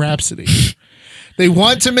Bohemian Rhapsody. They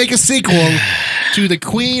want to make a sequel to the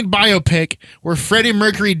Queen biopic where Freddie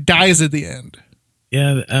Mercury dies at the end.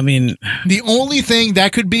 Yeah, I mean, The only thing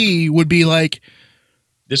that could be would be like,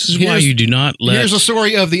 this is why Here's- you do not let. here's a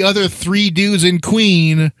story of the other three dudes in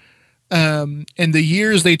Queen, and the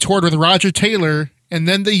years they toured with Roger Taylor, and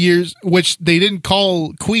then the years which they didn't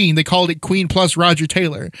call Queen, they called it Queen plus Roger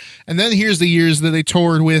Taylor, and then here's the years that they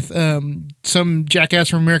toured with some jackass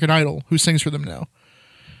from American Idol who sings for them now.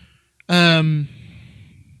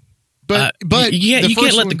 But you the can't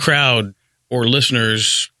first let one- the crowd or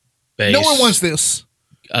listeners base No one wants this.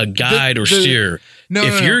 a guide or the- steer. No,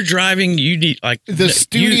 if no, no. you're driving, you need like The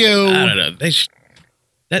studio- I don't know. They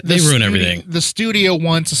The ruin studi- everything. The studio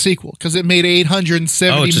wants a sequel because it made Oh,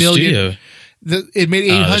 $870 it's a million. studio. It made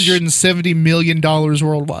 $870 million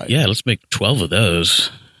worldwide. Yeah, let's make 12 of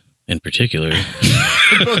those. in particular.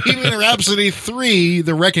 Bohemian Rhapsody 3,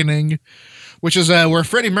 The Reckoning, which is where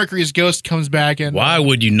Freddie Mercury's ghost comes back and Why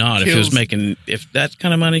would you not? If it was kills- making, if that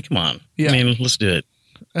kind of money, come on. Yeah. I mean, let's do it.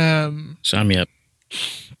 Sign me up.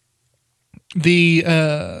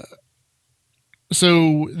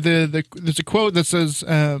 So there's a quote that says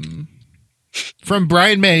from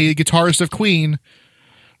Brian May, guitarist of Queen,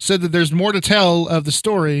 said that there's more to tell of the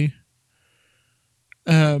story.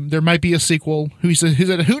 There might be a sequel. He said,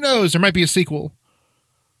 who knows? There might be a sequel.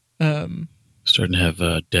 Starting to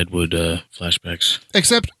have Deadwood flashbacks.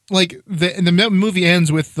 Except, like, the movie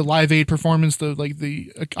ends with the Live Aid performance, the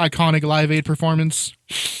iconic Live Aid performance,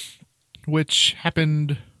 which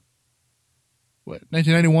happened,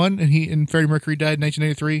 1991, and Freddie Mercury died in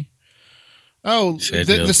 1983. Oh,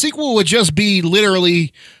 the sequel would just be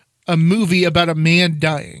literally a movie about a man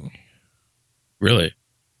dying. Really?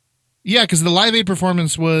 Yeah, because the Live Aid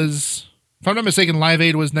performance was, if I'm not mistaken, Live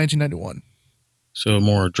Aid was 1991. So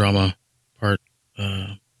more drama part.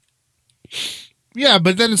 Yeah,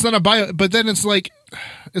 but then it's not a bio. But then it's like,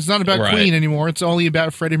 it's not about Right. Queen anymore. It's only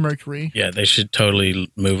about Freddie Mercury. Yeah, they should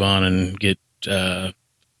totally move on and get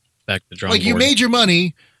back to the drawing Like, you board. made your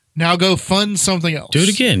money, now go fund something else. Do it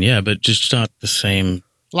again, yeah, but just not the same.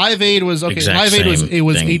 Live Aid was okay. Exact Live Aid was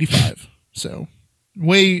same thing. 85, so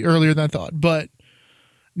way earlier than I thought. But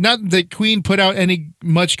not that Queen put out any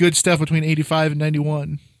much good stuff between 85 and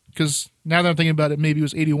 91. Because now that I'm thinking about it, maybe it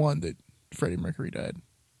was 81 that Freddie Mercury died.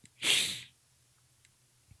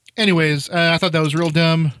 Anyways, I thought that was real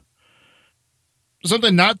dumb.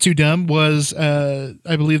 Something not too dumb was, I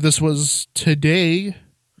believe this was today,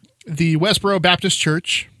 the Westboro Baptist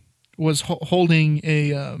Church was holding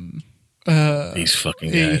a These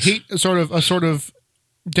fucking a guys. hate, sort of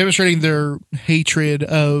demonstrating their hatred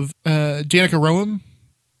of Danica Roem,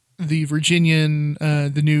 the Virginian,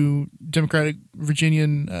 the new Democratic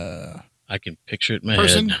Virginian I can picture it in my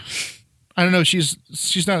person. head. I don't know. She's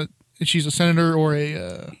not. She's a senator or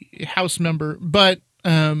a House member, but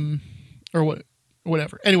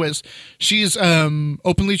whatever. Anyways, she's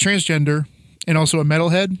openly transgender and also a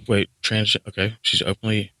metalhead. Wait, okay, she's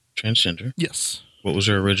openly transgender. Yes. What was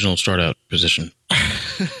her original start out position?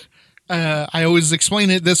 I always explain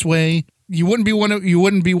it this way: you wouldn't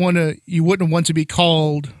want to be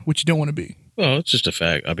called what you don't want to be. Well, it's just a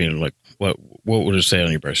fact. I mean, like, what would it say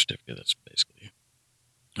on your birth certificate? That's basically.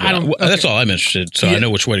 I don't. That's all I'm interested. So Yeah. I know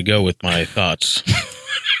which way to go with my thoughts.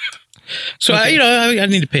 So Okay. I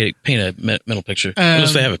need to paint a mental picture.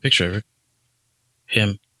 Unless they have a picture of her.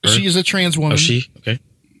 Him. Her? She is a trans woman. Oh, she? Okay.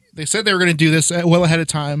 They said they were going to do this well ahead of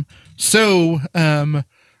time. So,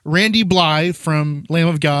 Randy Blythe from Lamb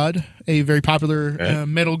of God, a very popular Okay.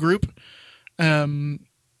 metal group,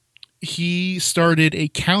 he started a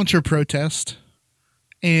counter protest,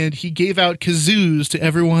 and he gave out kazoos to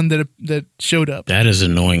everyone that showed up. That is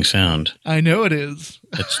an annoying sound. I know it is.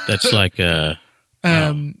 That's like a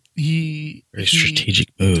He very strategic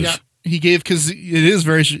move. Yeah, he gave kazoo. It is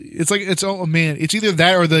very. It's like oh man, it's either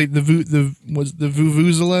that or the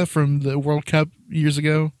vuvuzela from the World Cup years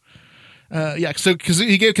ago. Yeah, so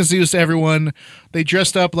he gave kazoos to everyone. They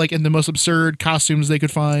dressed up like in the most absurd costumes they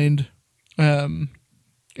could find, and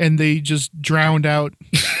they just drowned out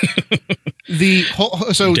the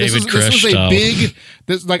whole. So this David was Koresh a style. big.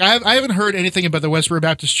 I haven't heard anything about the Westboro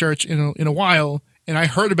Baptist Church in a while, and I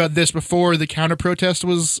heard about this before the counter protest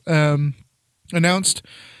was announced.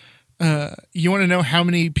 You want to know how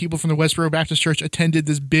many people from the Westboro Baptist Church attended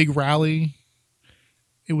this big rally?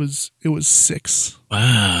 It was 6.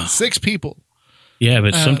 Wow. 6 people. Yeah,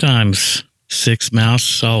 but sometimes 6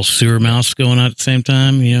 mouse, all sewer mouse going on at the same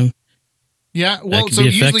time, you know. Yeah, well, could so be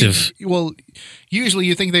usually, effective. usually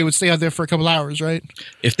you think they would stay out there for a couple hours, right?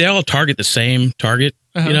 If they all target the same target,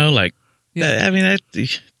 you know, like, Yeah. I mean, that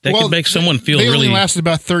could make someone feel they really. only lasted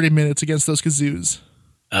about 30 minutes against those kazoos.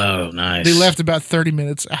 Oh, nice. They left about 30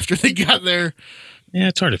 minutes after they got there. Yeah,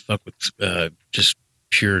 it's hard to fuck with just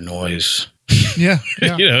pure noise. Yeah,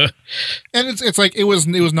 yeah. You know, And it's like it was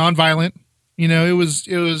nonviolent. You know, it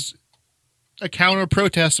was a counter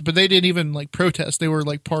protest, but they didn't even like protest. They were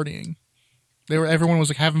like partying. Everyone was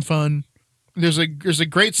like having fun. There's a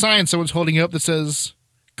great sign someone's holding up that says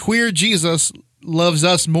 "Queer Jesus loves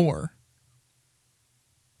us more."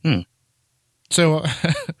 So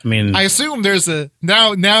I mean, I assume there's a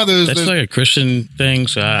now there's that's like a Christian thing,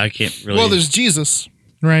 so I can't really. well, there's Jesus,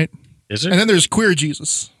 right? Is there? And then there's queer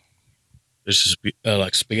Jesus. There's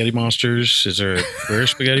like spaghetti monsters. Is there a queer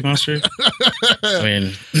spaghetti monster? I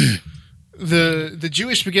mean, The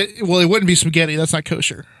Jewish spaghetti. Well, it wouldn't be spaghetti. That's not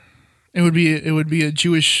kosher. It would be a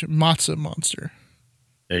Jewish matzah monster.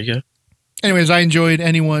 there you go. Anyways, I enjoyed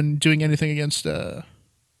anyone doing anything against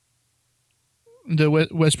The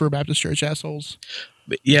Westboro Baptist Church assholes.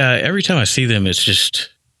 But yeah, every time I see them, it's just,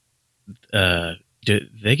 do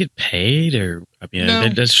they get paid or, I mean, No.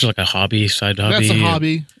 that's just like a hobby, side hobby. That's a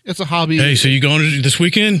hobby. It's a hobby. Hey, so you going this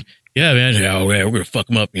weekend? Yeah, man. Yeah, we're gonna fuck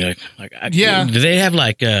them up. You know, Yeah. Do they have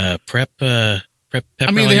like prep? Pep I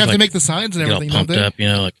mean, they rallies, have like, to make the signs and get all everything, don't pumped they? up. You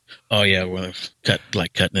know, like, oh yeah, we're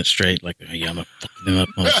cutting it straight. Like, yeah, I'm gonna fuck them up,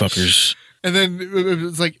 motherfuckers. And then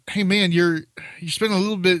it's like, hey man, you spend a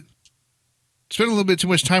little bit too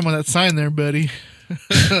much time on that sign there, buddy.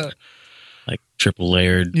 Like triple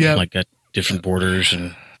layered. Yeah. Like got different borders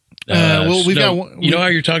and. Well, we've got one- You know how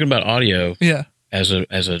you're talking about audio Yeah, as an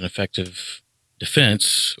effective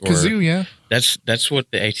defense, or kazoo. Yeah, that's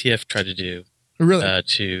what the ATF tried to do really.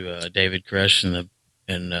 to David Koresh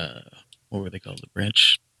and what were they called, the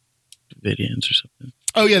Branch Davidians or something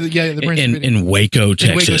Oh yeah, the Branch Davidian. in Waco, Texas.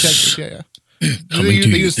 In Waco, Texas. Yeah. Coming to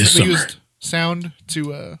you this summer. used sound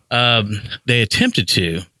to. They attempted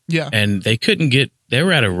to, Yeah. and they couldn't get. They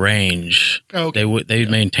were out of range. Oh, okay. They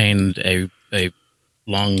maintained a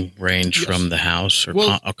long range Yes. from the house or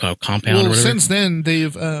Well- compound or Well, whatever. since then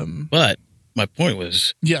they've. But my point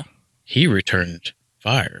was, Yeah. he returned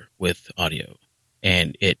fire with audio,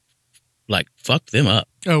 and it like fucked them up,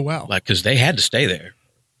 Oh wow. like because they had to stay there.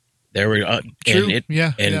 There were True. and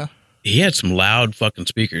Yeah. and Yeah. he had some loud fucking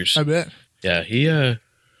speakers. I bet. Yeah, he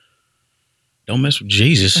don't mess with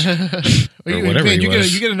Jesus. Or whatever he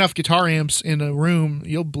was. You get enough guitar amps in a room,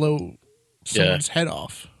 you'll blow someone's head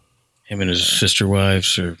off. Him and his sister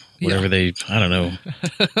wives or whatever I don't know.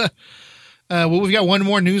 Well, we've got one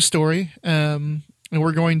more news story, and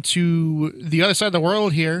we're going to the other side of the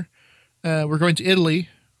world here. We're going to Italy.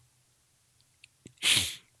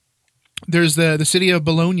 There's the city of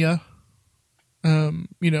Bologna,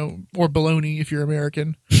 or Bologna if you're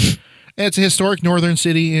American. It's a historic northern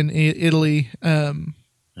city in Italy. To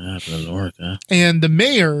the north, huh? And the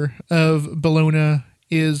mayor of Bologna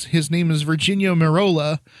his name is Virginio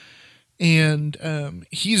Merola, and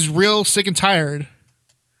he's real sick and tired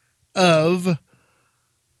of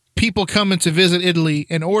people coming to visit Italy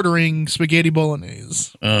and ordering spaghetti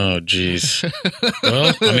bolognese. Oh, jeez.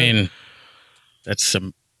 Well, I mean, that's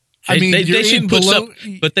some. I mean, they you're should in put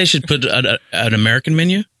Bologna- but they should put an American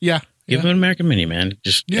menu. Yeah, Give them an American menu, man.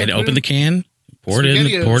 Just Yeah, and put open it- the can, pour it in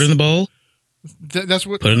the bowl, that's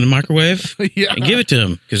what. put it in the microwave, Yeah, and give it to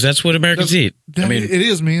them because that's what Americans eat. I mean, it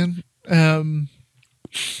is, man.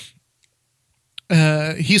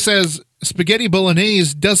 He says spaghetti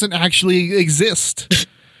bolognese doesn't actually exist,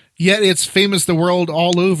 yet it's famous the world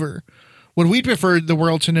all over. What we prefer the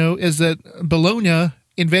world to know is that Bologna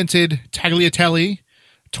invented tagliatelle,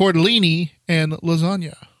 tortellini, and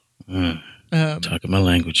lasagna. talking my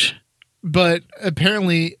language. But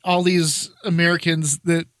apparently, all these Americans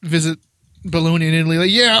that visit Bologna in Italy,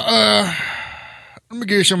 like, I'm gonna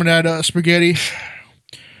give you some of that spaghetti.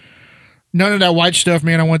 None of that white stuff,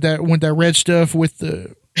 man. I want that red stuff with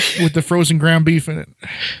the frozen ground beef in it.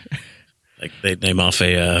 Like they name off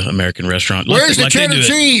a American restaurant. Where's the like they cheddar do it.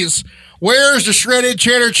 cheese? Where's the shredded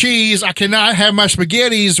cheddar cheese? I cannot have my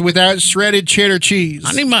spaghettis without shredded cheddar cheese.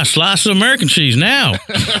 I need my slice of American cheese now.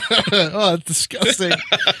 Oh, it's disgusting.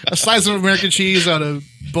 A slice of American cheese on a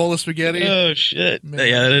bowl of spaghetti. Oh shit! Man.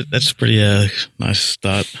 Yeah, that's pretty nice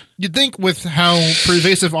thought. You'd think with how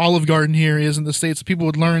pervasive Olive Garden here is in the States, people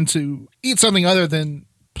would learn to eat something other than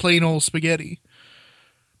plain old spaghetti.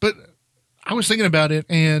 But I was thinking about it,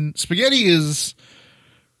 and spaghetti is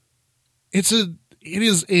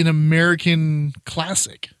an American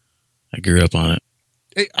classic. I grew up on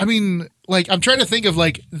it. I mean, like, I'm trying to think of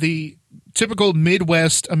like the typical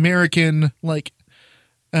Midwest American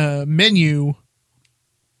menu,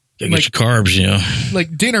 Gotta like- get your carbs, you know.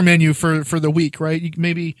 like dinner menu for the week, right?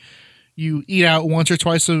 Maybe you eat out once or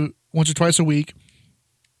twice a week,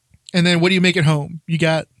 and then what do you make at home? You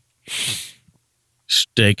got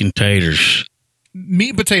Steak and taters, meat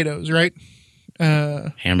and potatoes, right?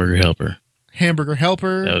 hamburger helper. Hamburger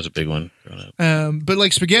helper. That was a big one growing up. But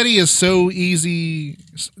like spaghetti is so easy.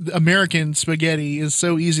 American spaghetti is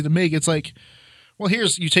so easy to make. It's like, well,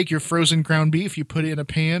 you take your frozen ground beef, you put it in a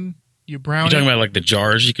pan, you brown You it, talking about like the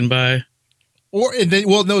jars you can buy,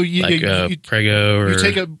 Prego, or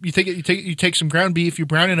you take some ground beef, you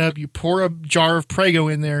brown it up, you pour a jar of Prego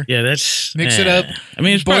in there, yeah, that's mix it up. I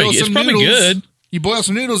mean, it's boil probably some noodles, good. You boil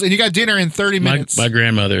some noodles, and you got dinner in 30 minutes. My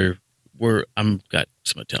grandmother, I'm got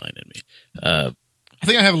some Italian in me. I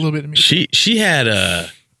think I have a little bit of meat. She had it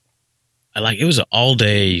was an all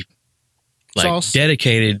day Sauce?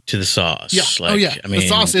 dedicated to the sauce. Yeah. Like, I mean, the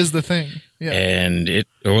sauce is the thing. Yeah. and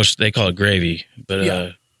or what they call it gravy, but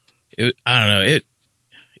Yeah. I don't know it.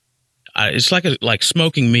 it's like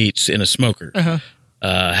smoking meats in a smoker. Uh-huh.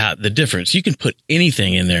 How the difference? You can put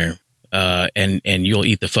anything in there, and you'll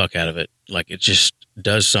eat the fuck out of it. Like it just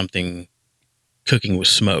does something. Cooking with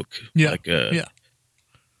smoke. Yeah. Like, yeah.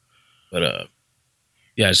 But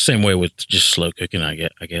yeah, it's the same way with just slow cooking. I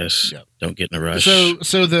guess. Yep. Don't get in a rush.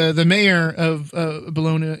 So the mayor of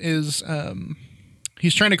Bologna is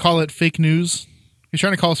he's trying to call it fake news. He's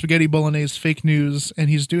trying to call spaghetti bolognese fake news, and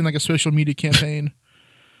he's doing like a social media campaign.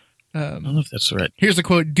 I don't know if that's right. Here's the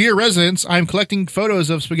quote: "Dear residents, I'm collecting photos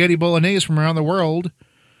of spaghetti bolognese from around the world."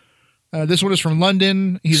 This one is from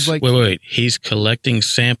London. He's like, wait. He's collecting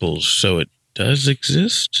samples, so it does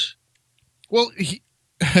exist. Well,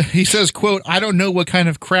 he says, quote, "I don't know what kind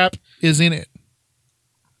of crap is in it."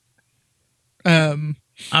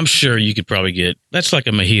 I'm sure you could probably get, that's like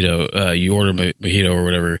a mojito. You order mojito or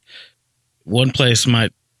whatever. One place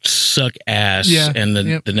might suck ass, and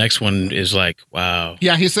the next one is like, wow.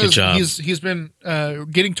 Yeah, he says good job. he's been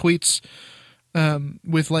getting tweets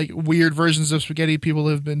with like weird versions of spaghetti people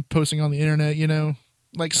have been posting on the internet, you know,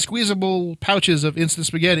 like squeezable pouches of instant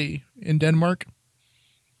spaghetti in Denmark.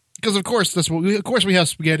 Because of course we have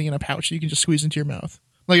spaghetti in a pouch that you can just squeeze into your mouth,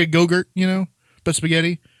 like a Go-Gurt, you know, but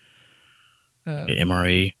spaghetti.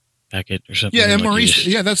 MRE packet or something. Yeah, like MRE.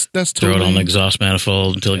 Yeah, that's totally. Throw it on the exhaust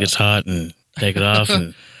manifold until it gets hot and take it off.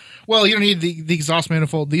 And well, you don't need the exhaust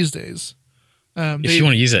manifold these days. If you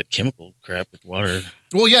want to use that chemical crap with water.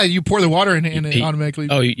 Well, yeah, you pour the water in it and it automatically.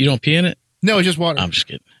 Oh, you don't pee in it? No, it's just water. I'm just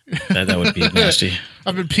kidding. That would be nasty.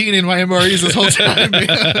 I've been peeing in my MREs this whole time.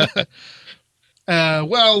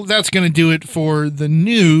 Well, that's going to do it for the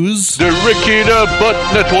news. The Ricky the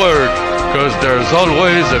Butt Network, because there's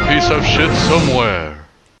always a piece of shit somewhere.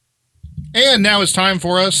 And now it's time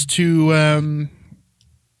for us to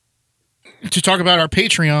talk about our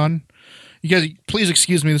Patreon. You guys, please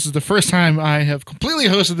excuse me. This is the first time I have completely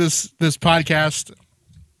hosted this podcast.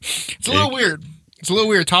 It's a little weird. It's a little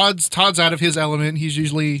weird. Todd's out of his element. He's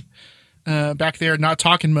usually back there not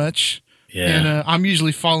talking much. Yeah. And I'm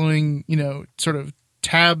usually following, you know, sort of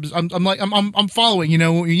tabs. I'm following, you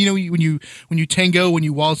know, when you tango, when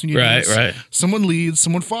you waltz, when you dance, right. Someone leads,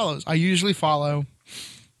 someone follows. I usually follow.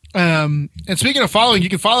 And speaking of following, you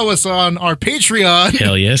can follow us on our Patreon.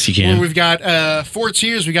 Hell yes, you can. Where we've got 4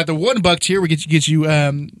 tiers. We got the $1 tier. We get you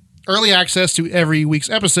early access to every week's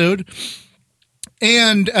episode,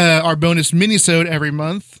 and our bonus mini-sode every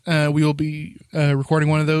month. We will be recording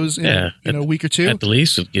one of those in a week or two. At the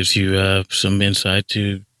least, it gives you some insight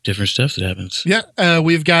to different stuff that happens. Yeah,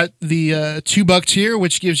 we've got the $2 tier,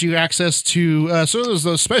 which gives you access to so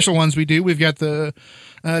those special ones we do. We've got the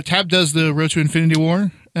Tab does the Road to Infinity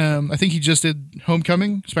War. I think he just did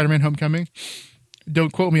Homecoming, Spider-Man Homecoming.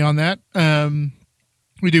 Don't quote me on that.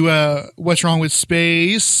 We do What's Wrong with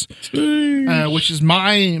Space, which is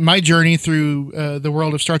my journey through the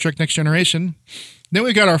world of Star Trek Next Generation. Then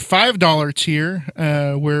we've got our $5 tier,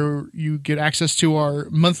 where you get access to our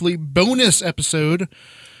monthly bonus episode.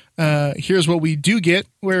 Here's what we do get,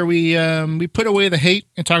 where we put away the hate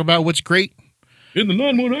and talk about what's great in the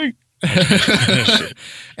 918.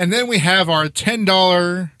 And then we have our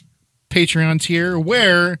 $10 Patreon tier,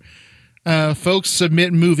 where folks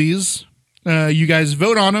submit movies. You guys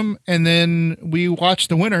vote on them, and then we watch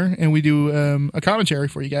the winner, and we do a commentary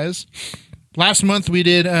for you guys. Last month we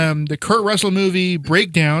did the Kurt Russell movie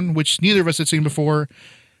Breakdown, which neither of us had seen before,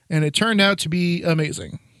 and it turned out to be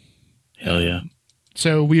amazing. Hell yeah.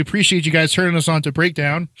 So we appreciate you guys turning us on to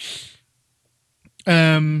Breakdown.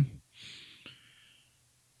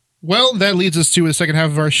 Well, that leads us to the second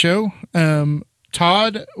half of our show.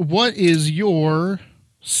 Todd, what is your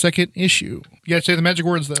second issue? You gotta say the magic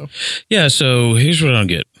words, though. Yeah, so here's what I don't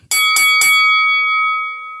get.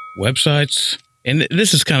 Websites, and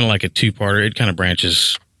this is kind of like a two-parter. It kind of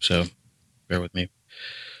branches, so bear with me.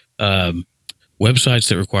 Websites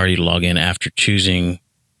that require you to log in after choosing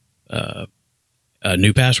a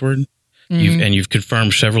new password. You've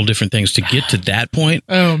confirmed several different things to get to that point.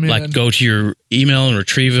 Oh, man. Like go to your email and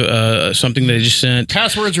retrieve something they just sent.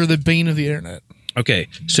 Passwords are the bane of the internet. Okay,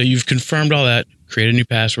 so you've confirmed all that. Create a new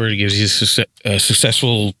password. It gives you a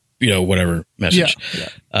successful, whatever message.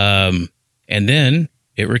 Yeah. And then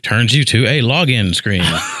it returns you to a login screen.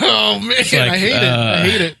 Oh, man. Like, I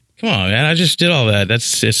hate it. Come on, man. I just did all that.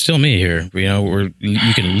 It's still me here.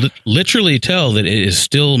 You can literally tell that it is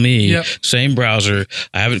still me. Yep. Same browser.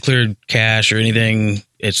 I haven't cleared cache or anything.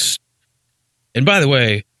 And by the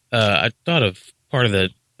way, I thought of part of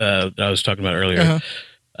that I was talking about earlier.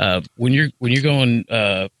 Uh-huh. When you're going,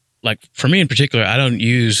 like for me in particular, I don't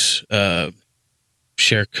use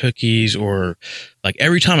share cookies, or like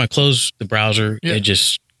every time I close the browser,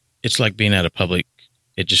 it's like being at a public.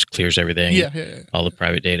 it just clears everything. Yeah. All the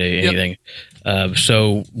private data, anything.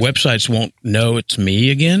 So websites won't know it's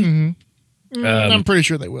me again. I'm pretty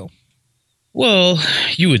sure they will. Well,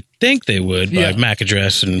 you would think they would by Yeah. MAC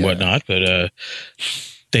address and whatnot, but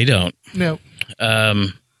they don't. No.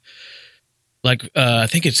 I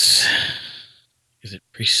think is it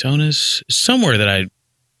Presonus? Somewhere that I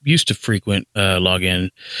used to frequent login.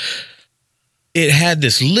 It had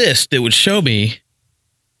this list that would show me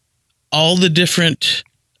all the different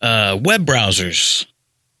web browsers.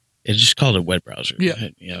 It just called it web browser. Yeah.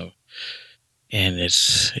 And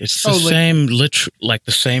it's the same, like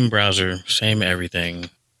the same browser, same everything.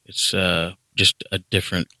 It's just a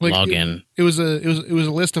different login. It was a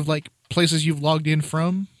list of like places you've logged in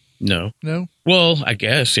from. No. Well, I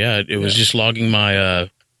guess it was just logging my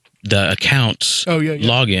the accounts. Oh yeah.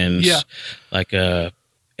 Logins. Yeah.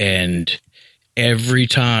 And every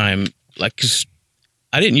time, cause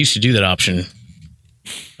I didn't used to do that option,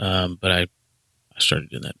 but I started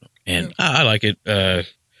doing that, and I like it.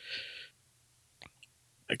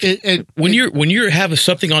 When you have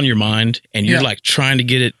something on your mind and you're like trying to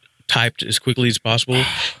get it typed as quickly as possible,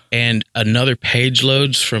 and another page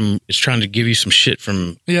loads it's trying to give you some shit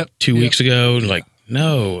from 2 weeks ago. Like,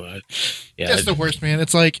 no, that's the worst, man.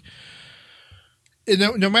 It's like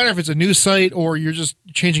no matter if it's a news site or you're just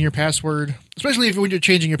changing your password, especially when you're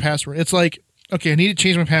changing your password, it's like, okay, I need to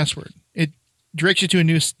change my password. It directs you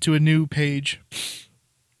to a new page,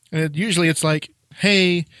 and usually it's like,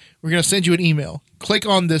 hey, we're gonna send you an email. Click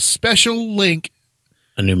on this special link.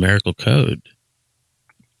 A numerical code.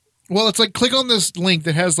 Well, it's like click on this link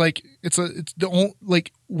that has we're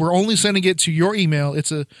only sending it to your email.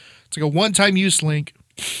 It's like a one-time use link.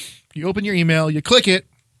 You open your email, you click it,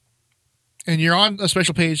 and you're on a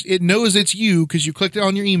special page. It knows it's you because you clicked it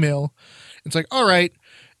on your email. It's like, all right,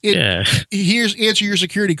 here's answer your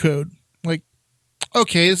security code. Like,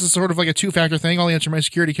 okay, this is sort of like a two-factor thing. I'll answer my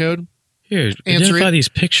security code. Here, identify these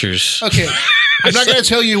pictures. Okay. I'm not going to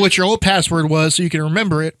tell you what your old password was so you can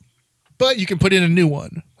remember it, but you can put in a new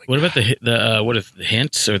one. What about the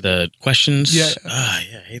hints or the questions? Yeah.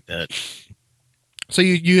 I hate that. So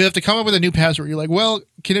you have to come up with a new password. You're like, well, is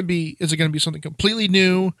it going to be something completely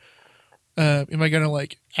new? Am I going to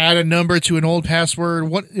like add a number to an old password?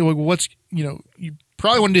 What's you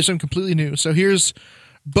probably want to do something completely new. So here's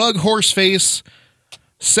bug horseface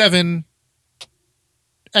 7 !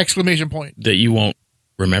 That you won't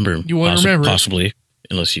remember. You won't remember possibly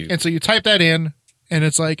unless you. And so you type that in, and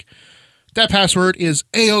it's like that password is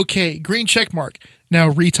A-OK, green check mark. Now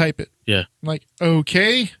retype it. Yeah. I'm like,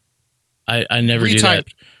 okay. I never do that.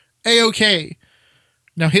 A-OK.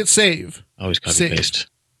 Now hit save. Always copy paste.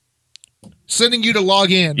 Sending you to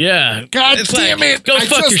log in. Yeah. God damn it! Go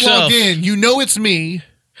fuck yourself. Logged in. You know it's me.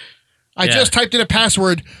 I just typed in a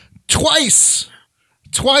password twice.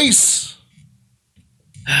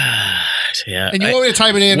 Yeah, and you want me to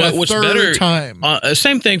type it in a third time.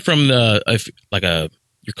 Same thing from you're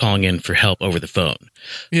calling in for help over the phone.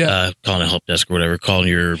 Yeah, calling a help desk or whatever. Calling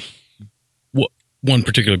your one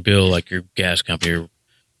particular bill, like your gas company.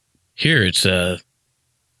 Here, it's the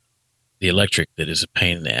electric that is a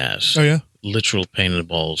pain in the ass. Oh yeah, literal pain in the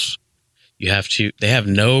balls. They have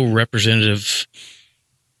no representative,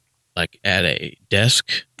 like at a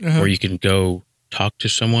desk where you can go talk to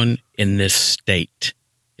someone in this state.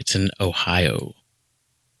 It's in Ohio.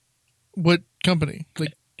 What company?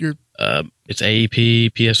 Like your? It's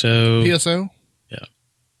AEP, PSO. PSO. Yeah.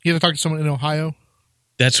 You have to talk to someone in Ohio.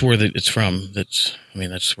 That's where it's from. That's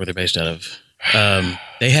where they're based out of.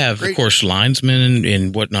 They have, of course, linesmen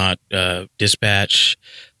and whatnot, dispatch.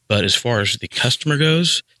 But as far as the customer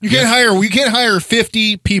goes, you can't hire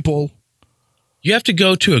 50 people. You have to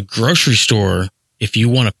go to a grocery store if you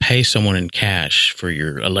want to pay someone in cash for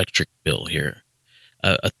your electric bill here.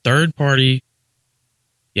 A third party,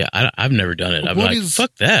 I've never done it. I'm like,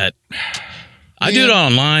 fuck that. I do it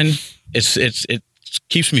online. It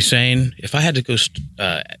keeps me sane. If I had to go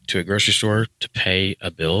to a grocery store to pay a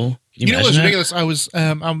bill, can you know what's imagine ridiculous? I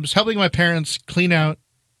was helping my parents clean out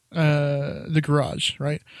the garage.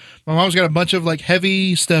 Right, my mom's got a bunch of like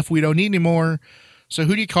heavy stuff we don't need anymore. So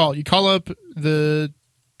who do you call? You call up the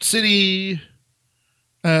city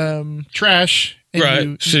trash.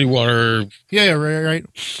 Right, city water. Yeah, right.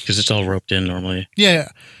 Because it's all roped in normally. Yeah.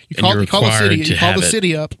 You call the city. You call the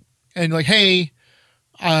city up, and you're like, hey,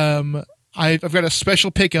 I've got a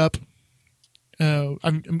special pickup.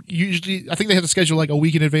 I'm usually, I think they have to schedule like a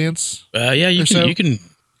week in advance. You can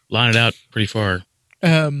line it out pretty far.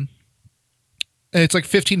 And it's like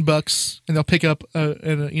 $15, and they'll pick up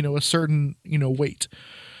a certain weight.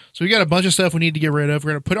 So we got a bunch of stuff we need to get rid of.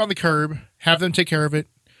 We're gonna put it on the curb, have them take care of it.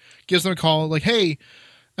 Gives them a call like, hey,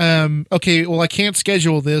 okay, well, I can't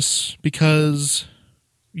schedule this because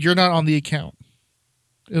you're not on the account.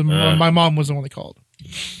 My mom was the one that called.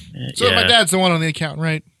 So my dad's the one on the account,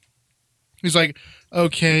 right? He's like,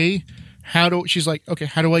 okay, she's like, okay,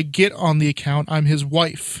 how do I get on the account? I'm his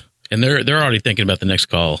wife. And they're already thinking about the next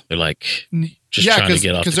call. They're like, just trying to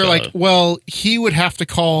get off. Because they're like, well, he would have to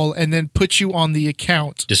call and then put you on the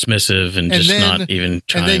account. Dismissive and just then, not even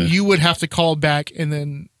trying. And then you would have to call back and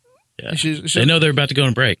then. Yeah. They know they're about to go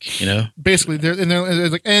on break, you know? Basically, they're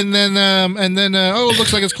like, and then, it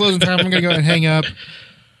looks like it's closing time. I'm going to go and hang up.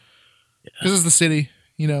 Yeah. This is the city,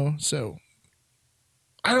 you know, so.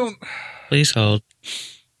 Please hold.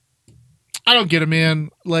 I don't get it, man.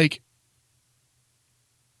 Like,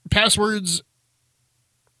 passwords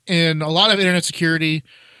and a lot of internet security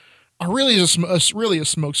are really a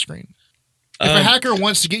smokescreen. If a hacker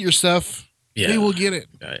wants to get your stuff, they will get it.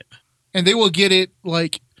 Right. And they will get it,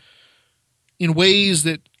 like, in ways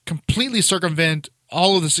that completely circumvent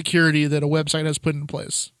all of the security that a website has put in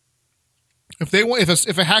place.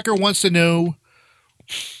 If a hacker wants to know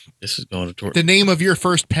this is going to the name of your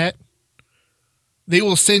first pet, they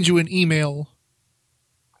will send you an email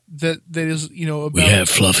that is, you know, about, we have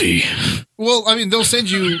Fluffy. Well, I mean, they'll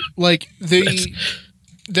send you like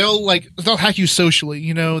they'll hack you socially,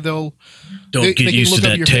 you know, they get used to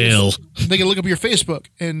that tail. They can look up your Facebook,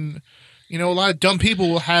 and you know, a lot of dumb people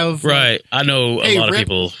will have right. I know a lot of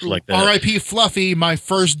people like that. R.I.P. Fluffy, my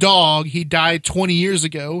first dog. He died 20 years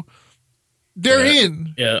ago. They're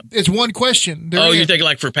in. Yeah. It's one question. You're thinking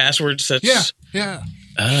like for passwords? That's yeah.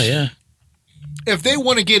 Oh yeah. If they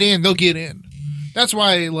want to get in, they'll get in. That's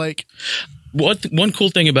why, like, one cool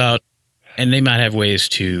thing about, and they might have ways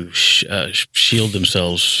to shield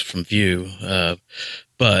themselves from view,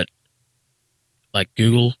 but like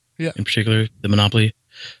Google, in particular, the monopoly,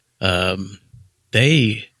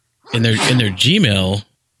 they in their Gmail,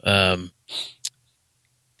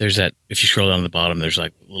 there's that. If you scroll down to the bottom, there's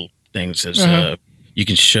like a little thing that says you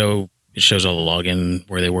can show. It shows all the login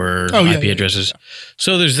where they were, IP addresses. Yeah.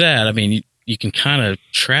 So there's that. I mean, you can kind of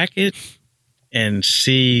track it and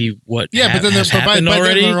see what but then happened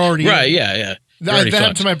already. Then they're already right? Yeah. That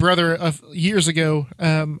happened to my brother years ago.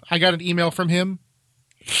 I got an email from him,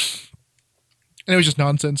 and it was just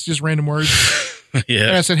nonsense, just random words. Yeah.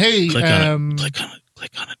 And I said, "Hey, click on it.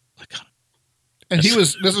 And this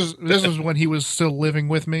was when he was still living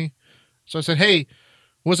with me. So I said, "Hey,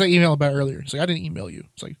 what was that email about earlier?" He's like, "I didn't email you."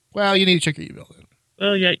 It's like, "Well, you need to check your email then."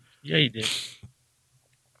 Well, yeah, you did.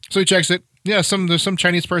 So he checks it. Yeah, there's some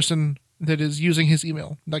Chinese person that is using his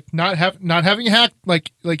email, like not having hacked,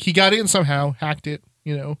 like he got in somehow, hacked it,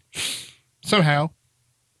 you know, somehow.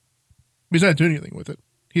 He's not doing anything with it.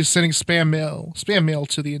 He's sending spam mail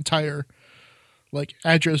to the entire like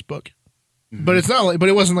address book. Mm-hmm. But it's not like, but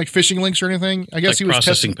it wasn't like phishing links or anything. I guess like he was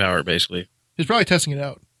processing power, basically. He's probably testing it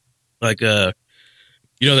out. Like you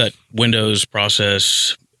know that Windows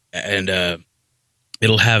process, and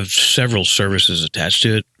it'll have several services attached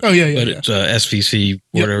to it. Oh yeah. But it's SVC,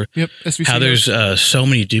 whatever. Yep. SVC. How there's so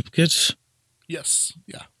many duplicates. Yes.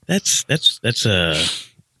 Yeah. That's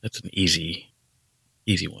an easy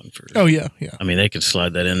one for. Oh yeah. I mean, they could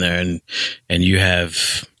slide that in there, and you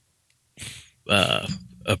have a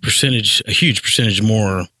huge percentage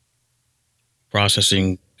more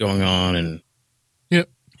processing going on, and it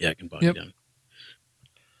can bog you down.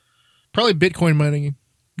 Probably Bitcoin mining.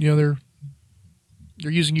 You know, they're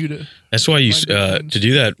using you to. That's why you to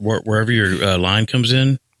do that wherever your line comes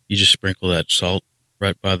in, you just sprinkle that salt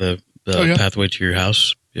right by the pathway to your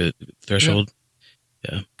house threshold.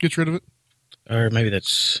 Yeah, gets rid of it. Or maybe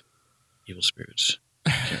that's evil spirits.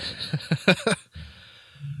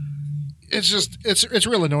 It's just it's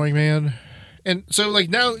real annoying, man. And so like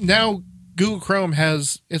now Google Chrome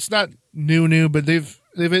has, it's not new, but they've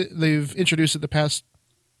introduced it the past,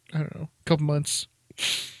 I don't know, couple months.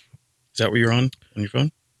 Is that what you're on your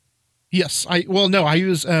phone? Yes. I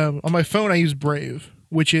use on my phone I use Brave,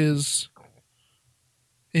 which is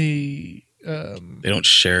a they don't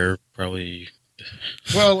share probably.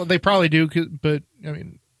 Well, they probably do, but I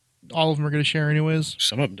mean, all of them are going to share anyways.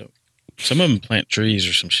 Some of them don't. Some of them plant trees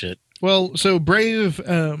or some shit. Well, so Brave,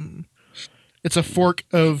 it's a fork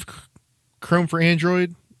of Chrome for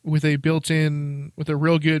Android with a real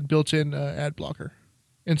good built-in ad blocker,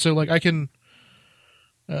 and so like I can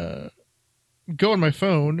go on my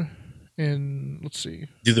phone and let's see.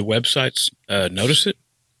 Do the websites notice it?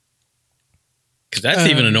 Because that's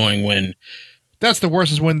even annoying when. That's the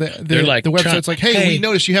worst, is when the website's like, hey, we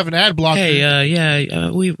noticed you have an ad blocker. Hey,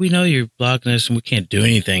 we know you're blocking us and we can't do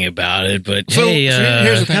anything about it, but here's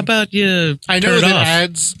the thing. How about you I know that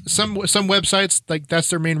ads, some websites, like that's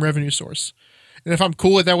their main revenue source. And if I'm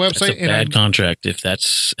cool with that That's website, a bad contract if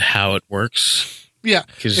that's how it works. yeah,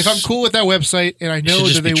 'Cause if I'm cool with that website and I should know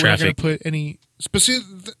just that they be weren't going traffic. to put any specific,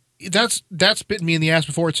 that's bitten me in the ass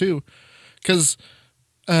before too, because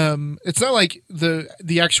it's not like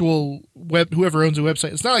the actual whoever owns the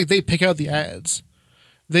website. It's not like they pick out the ads.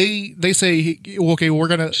 They say, okay, we're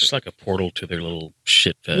gonna. It's just like a portal to their little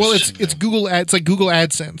shit fest. Well, it's Google Ads. It's like Google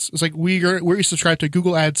AdSense. It's like we subscribe to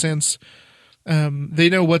Google AdSense. They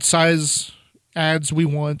know what size ads we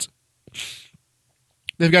want.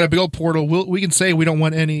 They've got a big old portal. We can say we don't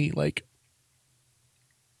want any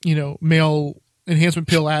male enhancement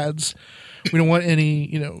pill ads. We don't want any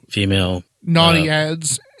female naughty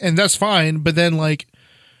ads, and that's fine. But then I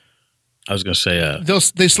was gonna say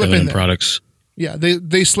they slip in there. products. Yeah,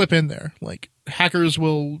 they slip in there. Like hackers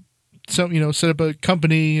will set up a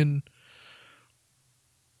company and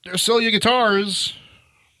they'll sell you guitars,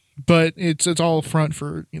 but it's all front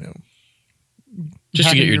for Just to get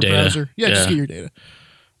hacking your data. browser. Yeah, just to get your data.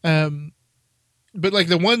 But like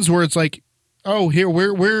the ones where it's like, oh, here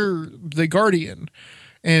we're the Guardian,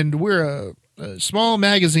 and we're a small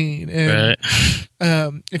magazine, and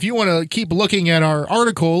Right. if you want to keep looking at our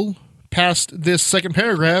article past this second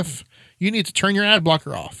paragraph, you need to turn your ad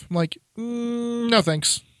blocker off. I'm like, no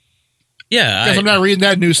thanks. Yeah. Because I'm not reading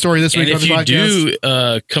that news story this And week on if the you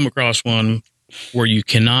podcast. do come across one where you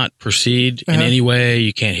cannot proceed in Uh-huh. any way,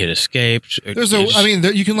 you can't hit escape. You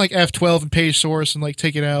can like F12 and page source and like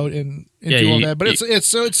take it out and do all that. But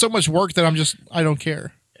it's so much work that I don't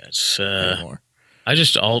care It's anymore. I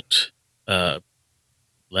just alt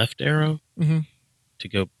left arrow Mhm. to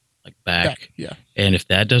go like back. Yeah. And if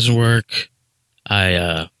that doesn't work,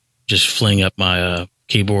 I just fling up my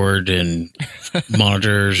keyboard and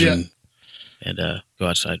monitors Yeah. and go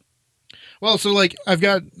outside. Well, so like I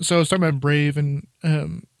was talking about Brave, and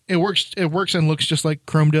it works and looks just like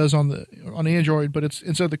Chrome does on Android, but it's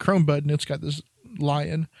instead of the Chrome button, it's got this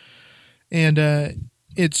lion, and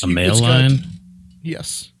it's A male it's got- lion?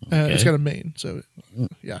 Yes, Okay. it's got a mane. So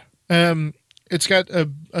yeah, it's got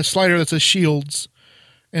a slider that says shields,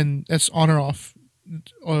 and that's on or off,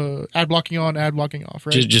 ad blocking on, ad blocking off,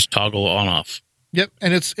 right? Just toggle on off. Yep,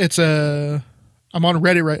 and it's I'm on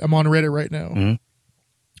Reddit right now. Mhm.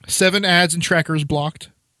 7 ads and trackers blocked.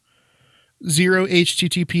 0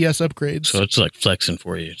 HTTPS upgrades. So it's like flexing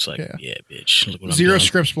for you. It's like, Yeah. yeah bitch. Look what I'm 0 doing.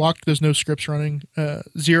 scripts blocked. There's no scripts running.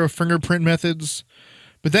 0 fingerprint methods.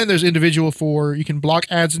 But then there's individual for you can block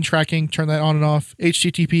ads and tracking, turn that on and off.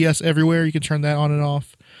 HTTPS everywhere, you can turn that on and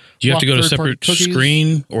off. Do you have to go to a third-party separate cookies.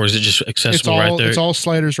 screen, or is it just accessible right there? It's all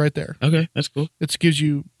sliders right there. Okay, that's cool. It gives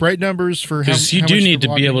you bright numbers for how Because you how do much need you're to be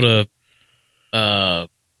blocking. able to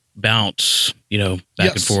bounce,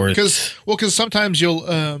 back and forth. Because sometimes you'll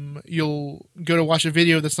go to watch a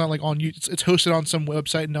video that's not like on YouTube. It's hosted on some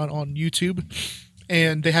website, not on YouTube,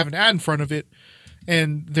 and they have an ad in front of it,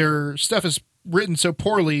 and their stuff is written so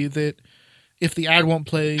poorly that if the ad won't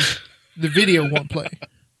play, the video won't play.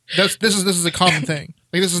 This is a common thing.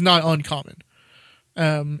 Like this is not uncommon.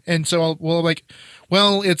 And so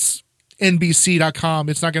it's NBC.com.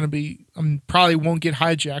 It's not going to be. Probably won't get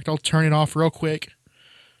hijacked. I'll turn it off real quick.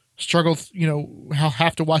 Struggle, I'll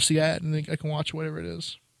have to watch the ad and then I can watch whatever it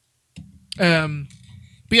is. But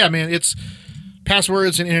yeah, man, it's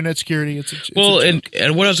passwords and internet security. It's a joke.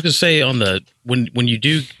 and what I was going to say on the when you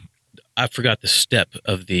do, I forgot the step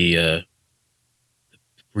of the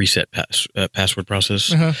reset password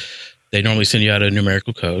process. Uh-huh. They normally send you out a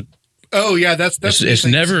numerical code. Oh yeah, that's the It's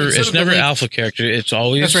thing. never Instead of the link- alpha character. It's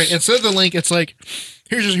always That's right. Instead of the link, it's like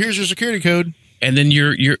here's your security code. And then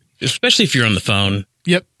you're especially if you're on the phone.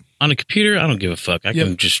 Yep. On a computer, I don't give a fuck. I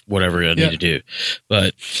can just whatever I need to do.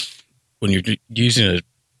 But when you're using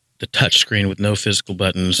the touch screen with no physical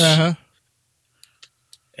buttons, Uh-huh.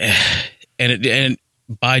 and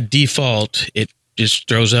by default, it just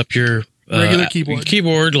throws up your Regular keyboard.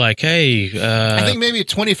 Keyboard like, hey, I think maybe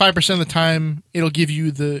 25% of the time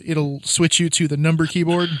it'll switch you to the number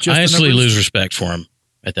keyboard. Just I instantly the numbers. lose respect for them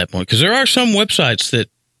at that point because there are some websites that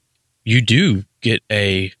you do get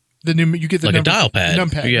you get the like number, a dial pad,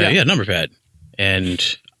 numpad, yeah, number pad,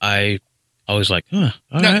 and I always like, all right,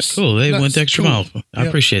 Nice. cool, they Nice. went the extra Cool. mile. I Yep.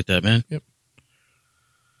 appreciate that, man. Yep.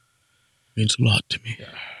 Means a lot to me. Yeah.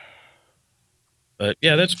 But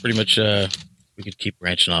yeah, that's pretty much. We could keep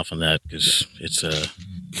branching off on that because it's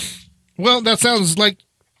Well, that sounds like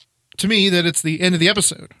to me that it's the end of the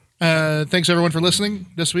episode. Thanks everyone for listening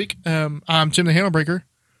this week. I'm Tim the Handlebreaker.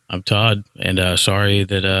 I'm Todd, and sorry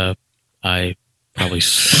that I probably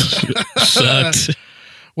sucked.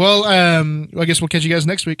 Well, I guess we'll catch you guys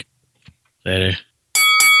next week. Later.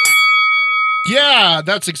 Yeah,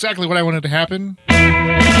 that's exactly what I wanted to happen.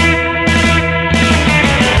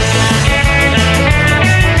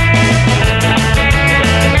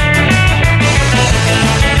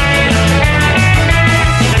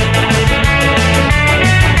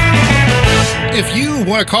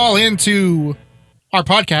 want to call into our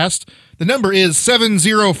podcast, the number is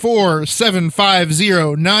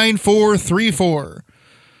 704-750-9434.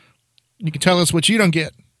 You can tell us what you don't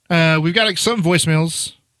get. We've got some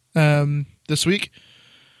voicemails this week.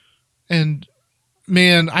 And,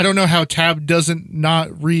 man, I don't know how Tab doesn't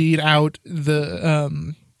not read out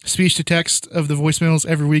the speech to text of the voicemails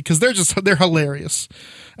every week, because they're hilarious.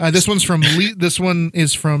 This one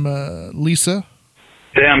is from Lisa.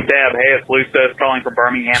 Tim, Deb, hey, it's Luca calling from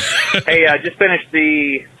Birmingham. Hey, I just finished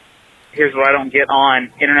Here's What I Don't Get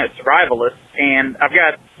on Internet Survivalists, and I've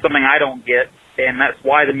got something I don't get, and that's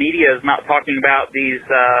why the media is not talking about these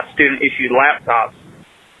student-issued laptops.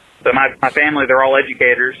 So my family, they're all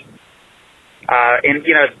educators. And,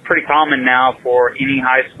 it's pretty common now for any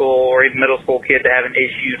high school or even middle school kid to have an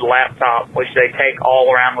issued laptop, which they take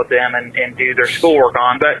all around with them and do their schoolwork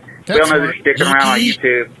on. But we all know they're sticking around on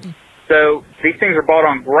YouTube. So these things are bought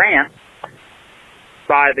on grants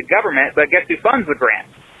by the government, but guess who funds the grant?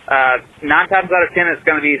 9 times out of 10, it's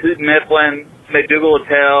going to be Houghton Mifflin, McDougal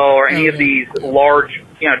Attell, or any of these large,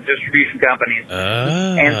 distribution companies.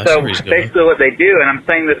 And so basically what they do, and I'm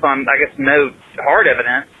saying this on, I guess, no hard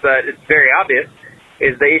evidence, but it's very obvious,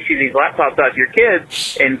 is they issue these laptops out to your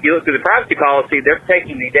kids, and if you look through the privacy policy, they're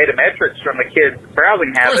taking the data metrics from the kids'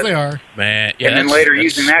 browsing habits. Of course they are. Man, yeah, and then later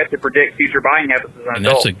using that to predict future buying habits as an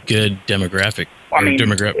adult. That's a good demographic. I mean,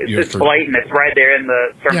 it's blatant. It's right there in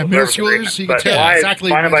the terms of middle service schoolers, agreement. you can But tell why exactly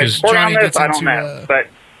nobody's reporting on Johnny this, I don't gets know. into, But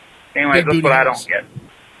anyways, that's what I don't get.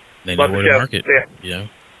 They know where to market. Yeah.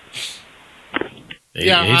 He's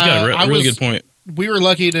got a really good point. We were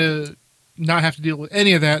lucky to not have to deal with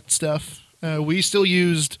any of that stuff. We still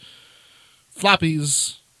used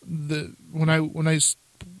floppies.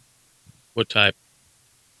 What type?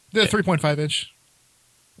 The 3.5 inch.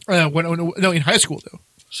 In high school though.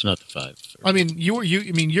 It's not the 5. I mean,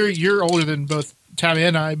 you're older than both Tabby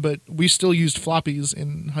and I, but we still used floppies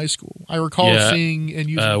in high school. I recall seeing and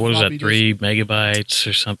using. What was that? 3 megabytes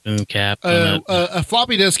or something cap? A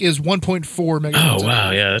floppy disk is 1.4 megabytes. Oh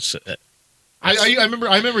wow, yeah, that's. I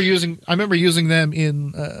remember using them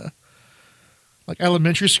in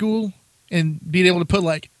elementary school and being able to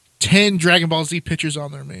put 10 Dragon Ball Z pictures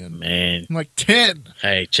on there, man. Man, 10.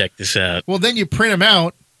 Hey, check this out. Well, then you print them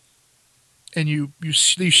out, and you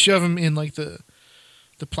shove them in the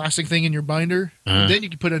plastic thing in your binder. And then you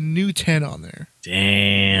can put a new 10 on there.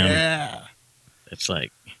 Damn. Yeah. That's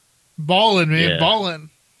balling, man,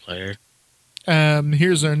 balling. Player.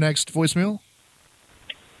 Here's our next voicemail.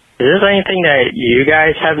 Is this anything that you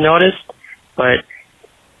guys have noticed? But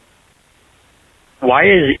why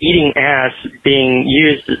is eating ass being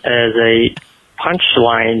used as a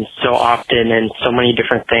punchline so often in so many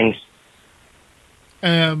different things?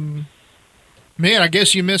 Man, I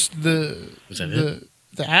guess you missed the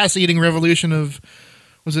ass eating revolution of,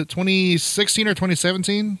 was it 2016 or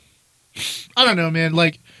 2017? I don't know, man.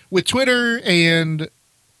 With Twitter and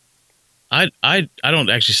I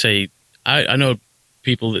don't actually say. I know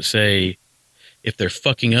people that say if they're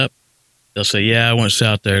fucking up, they'll say, "Yeah, I once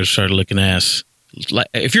out there and started licking ass."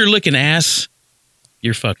 If you're licking ass,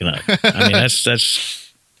 you're fucking up. I mean,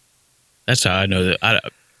 that's how I know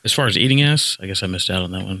that. As far as eating ass, I guess I missed out on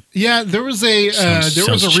that one. Yeah, there was a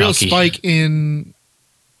real spike in.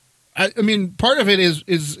 I mean, part of it is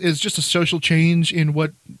just a social change in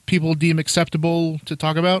what people deem acceptable to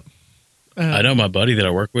talk about. I know my buddy that I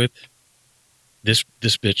work with. This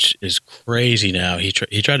bitch is crazy now. He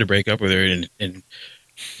tried to break up with her, and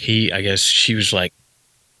I guess she was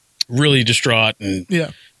really distraught, and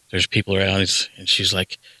there's people around, and she's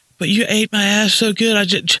like, "But you ate my ass so good. I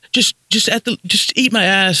just eat my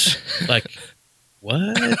ass."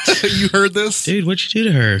 What? You heard this, dude? What'd you do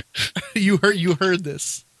to her? You heard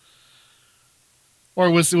this, or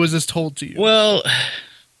was this told to you? Well,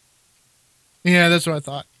 yeah, that's what I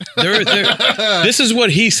thought. This is what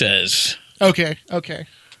he says. Okay.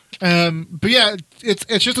 But yeah,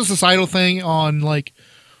 it's just a societal thing on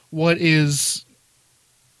what is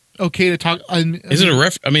okay to talk. Is it a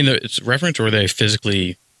it's a reference, or are they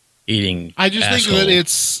physically eating? I just think that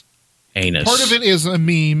it's anus. Part of it is a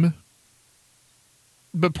meme,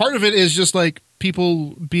 but part of it is just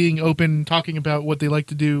people being open, talking about what they like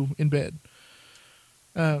to do in bed.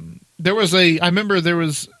 I remember there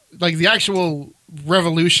was the actual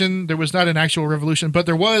revolution. There was not an actual revolution, but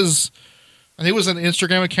there was. I think it was an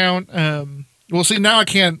Instagram account. Well, see, now I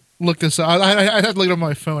can't look this up. I have to look it up on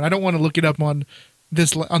my phone. I don't want to look it up on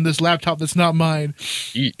this laptop that's not mine.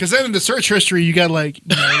 Because then in the search history, you got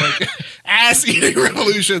ass eating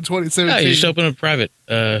revolution 2017. Yeah, you just open a private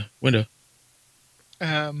window.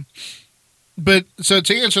 But so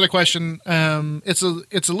to answer the question, it's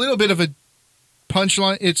a little bit of a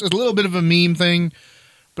punchline. It's a little bit of a meme thing,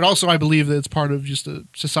 but also I believe that it's part of just a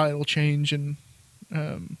societal change and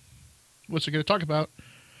what's it going to talk about.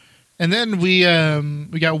 And then we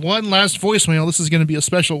got one last voicemail. This is going to be a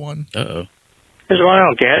special one. Uh-oh. Here's what I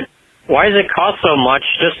don't get. Why does it cost so much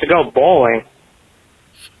just to go bowling?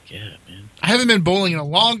 Yeah, man. I haven't been bowling in a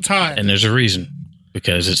long time. And there's a reason.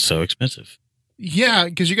 Because it's so expensive. Yeah,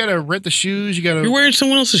 because you got to rent the shoes. You're wearing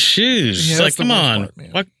someone else's shoes. Yeah, It's like, come on. Part,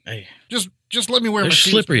 man. What? Hey, Just let me wear they're my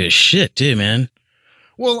shoes. slippery as shit, too, man.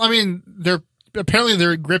 Well, I mean, they're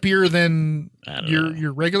grippier than I don't know.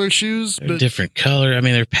 your regular shoes. They're But different color. I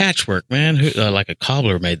mean, they're patchwork, man. Like a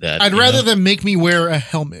cobbler made that. I'd rather them make me wear a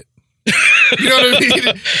helmet. You know what I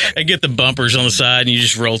mean? And get the bumpers on the side, and you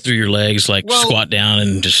just roll through your legs, like squat down,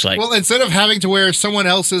 and just like. Well, instead of having to wear someone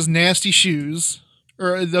else's nasty shoes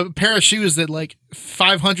or the pair of shoes that like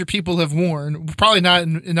 500 people have worn, probably not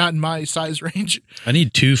in my size range. I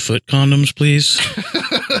need 2 foot condoms, please.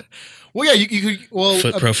 Well, yeah, you could. Well,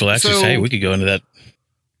 Foot prophylaxis. so Hey, we could go into that.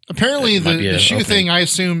 apparently that might be the a shoe opening. thing. I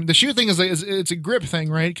assume the shoe thing is it's a grip thing,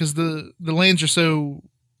 right? Because the lanes are so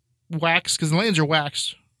waxed. Because the lanes are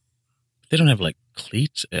waxed. They don't have like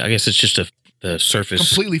cleats. I guess it's just the surface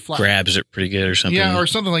Completely flat. grabs it pretty good or something. Yeah, or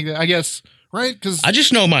something like that. I guess, right? Because I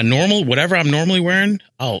just know my normal, whatever I'm normally wearing.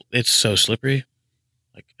 Oh, it's so slippery.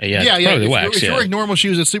 Like, yeah, yeah. it's probably the If, wax. if you're Yeah. wearing normal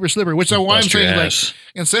shoes, it's super slippery. Which is why I'm Bust your saying, like, ass.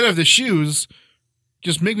 instead of the shoes,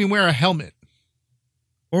 just make me wear a helmet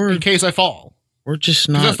or in case I fall. or just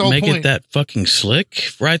that's not the whole make point. it that fucking slick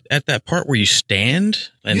right at that part where you stand,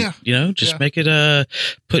 and Yeah. just Yeah. make it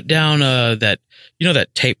put down that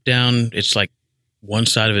that tape down. It's like one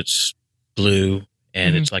side of it's blue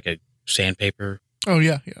and Mhm. it's like a sandpaper. Oh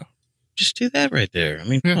yeah. Just do that right there. I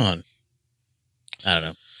mean, Yeah. come on. I don't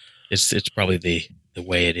know. It's probably the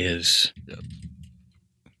way it is. Yep.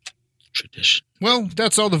 Tradition. Well,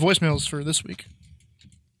 that's all the voicemails for this week.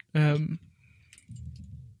 Thanks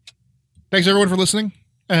everyone for listening.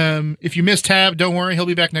 If you missed Tab, don't worry, he'll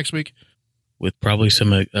be back next week. With probably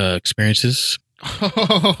some experiences.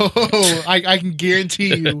 I can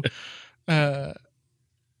guarantee you,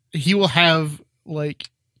 he will have like.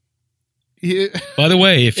 By the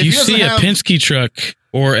way, if If you he doesn't see have- a Penske truck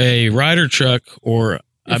or a Ryder truck or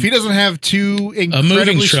If he doesn't have two moving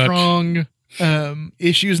incredibly truck. strong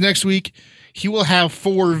issues next week, he will have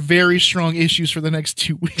 4 very strong issues for the next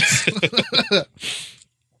 2 weeks.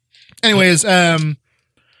 Anyways,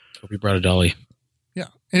 hope you brought a dolly. yeah.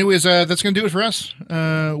 Anyways, that's gonna do it for us.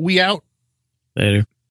 We out. Later.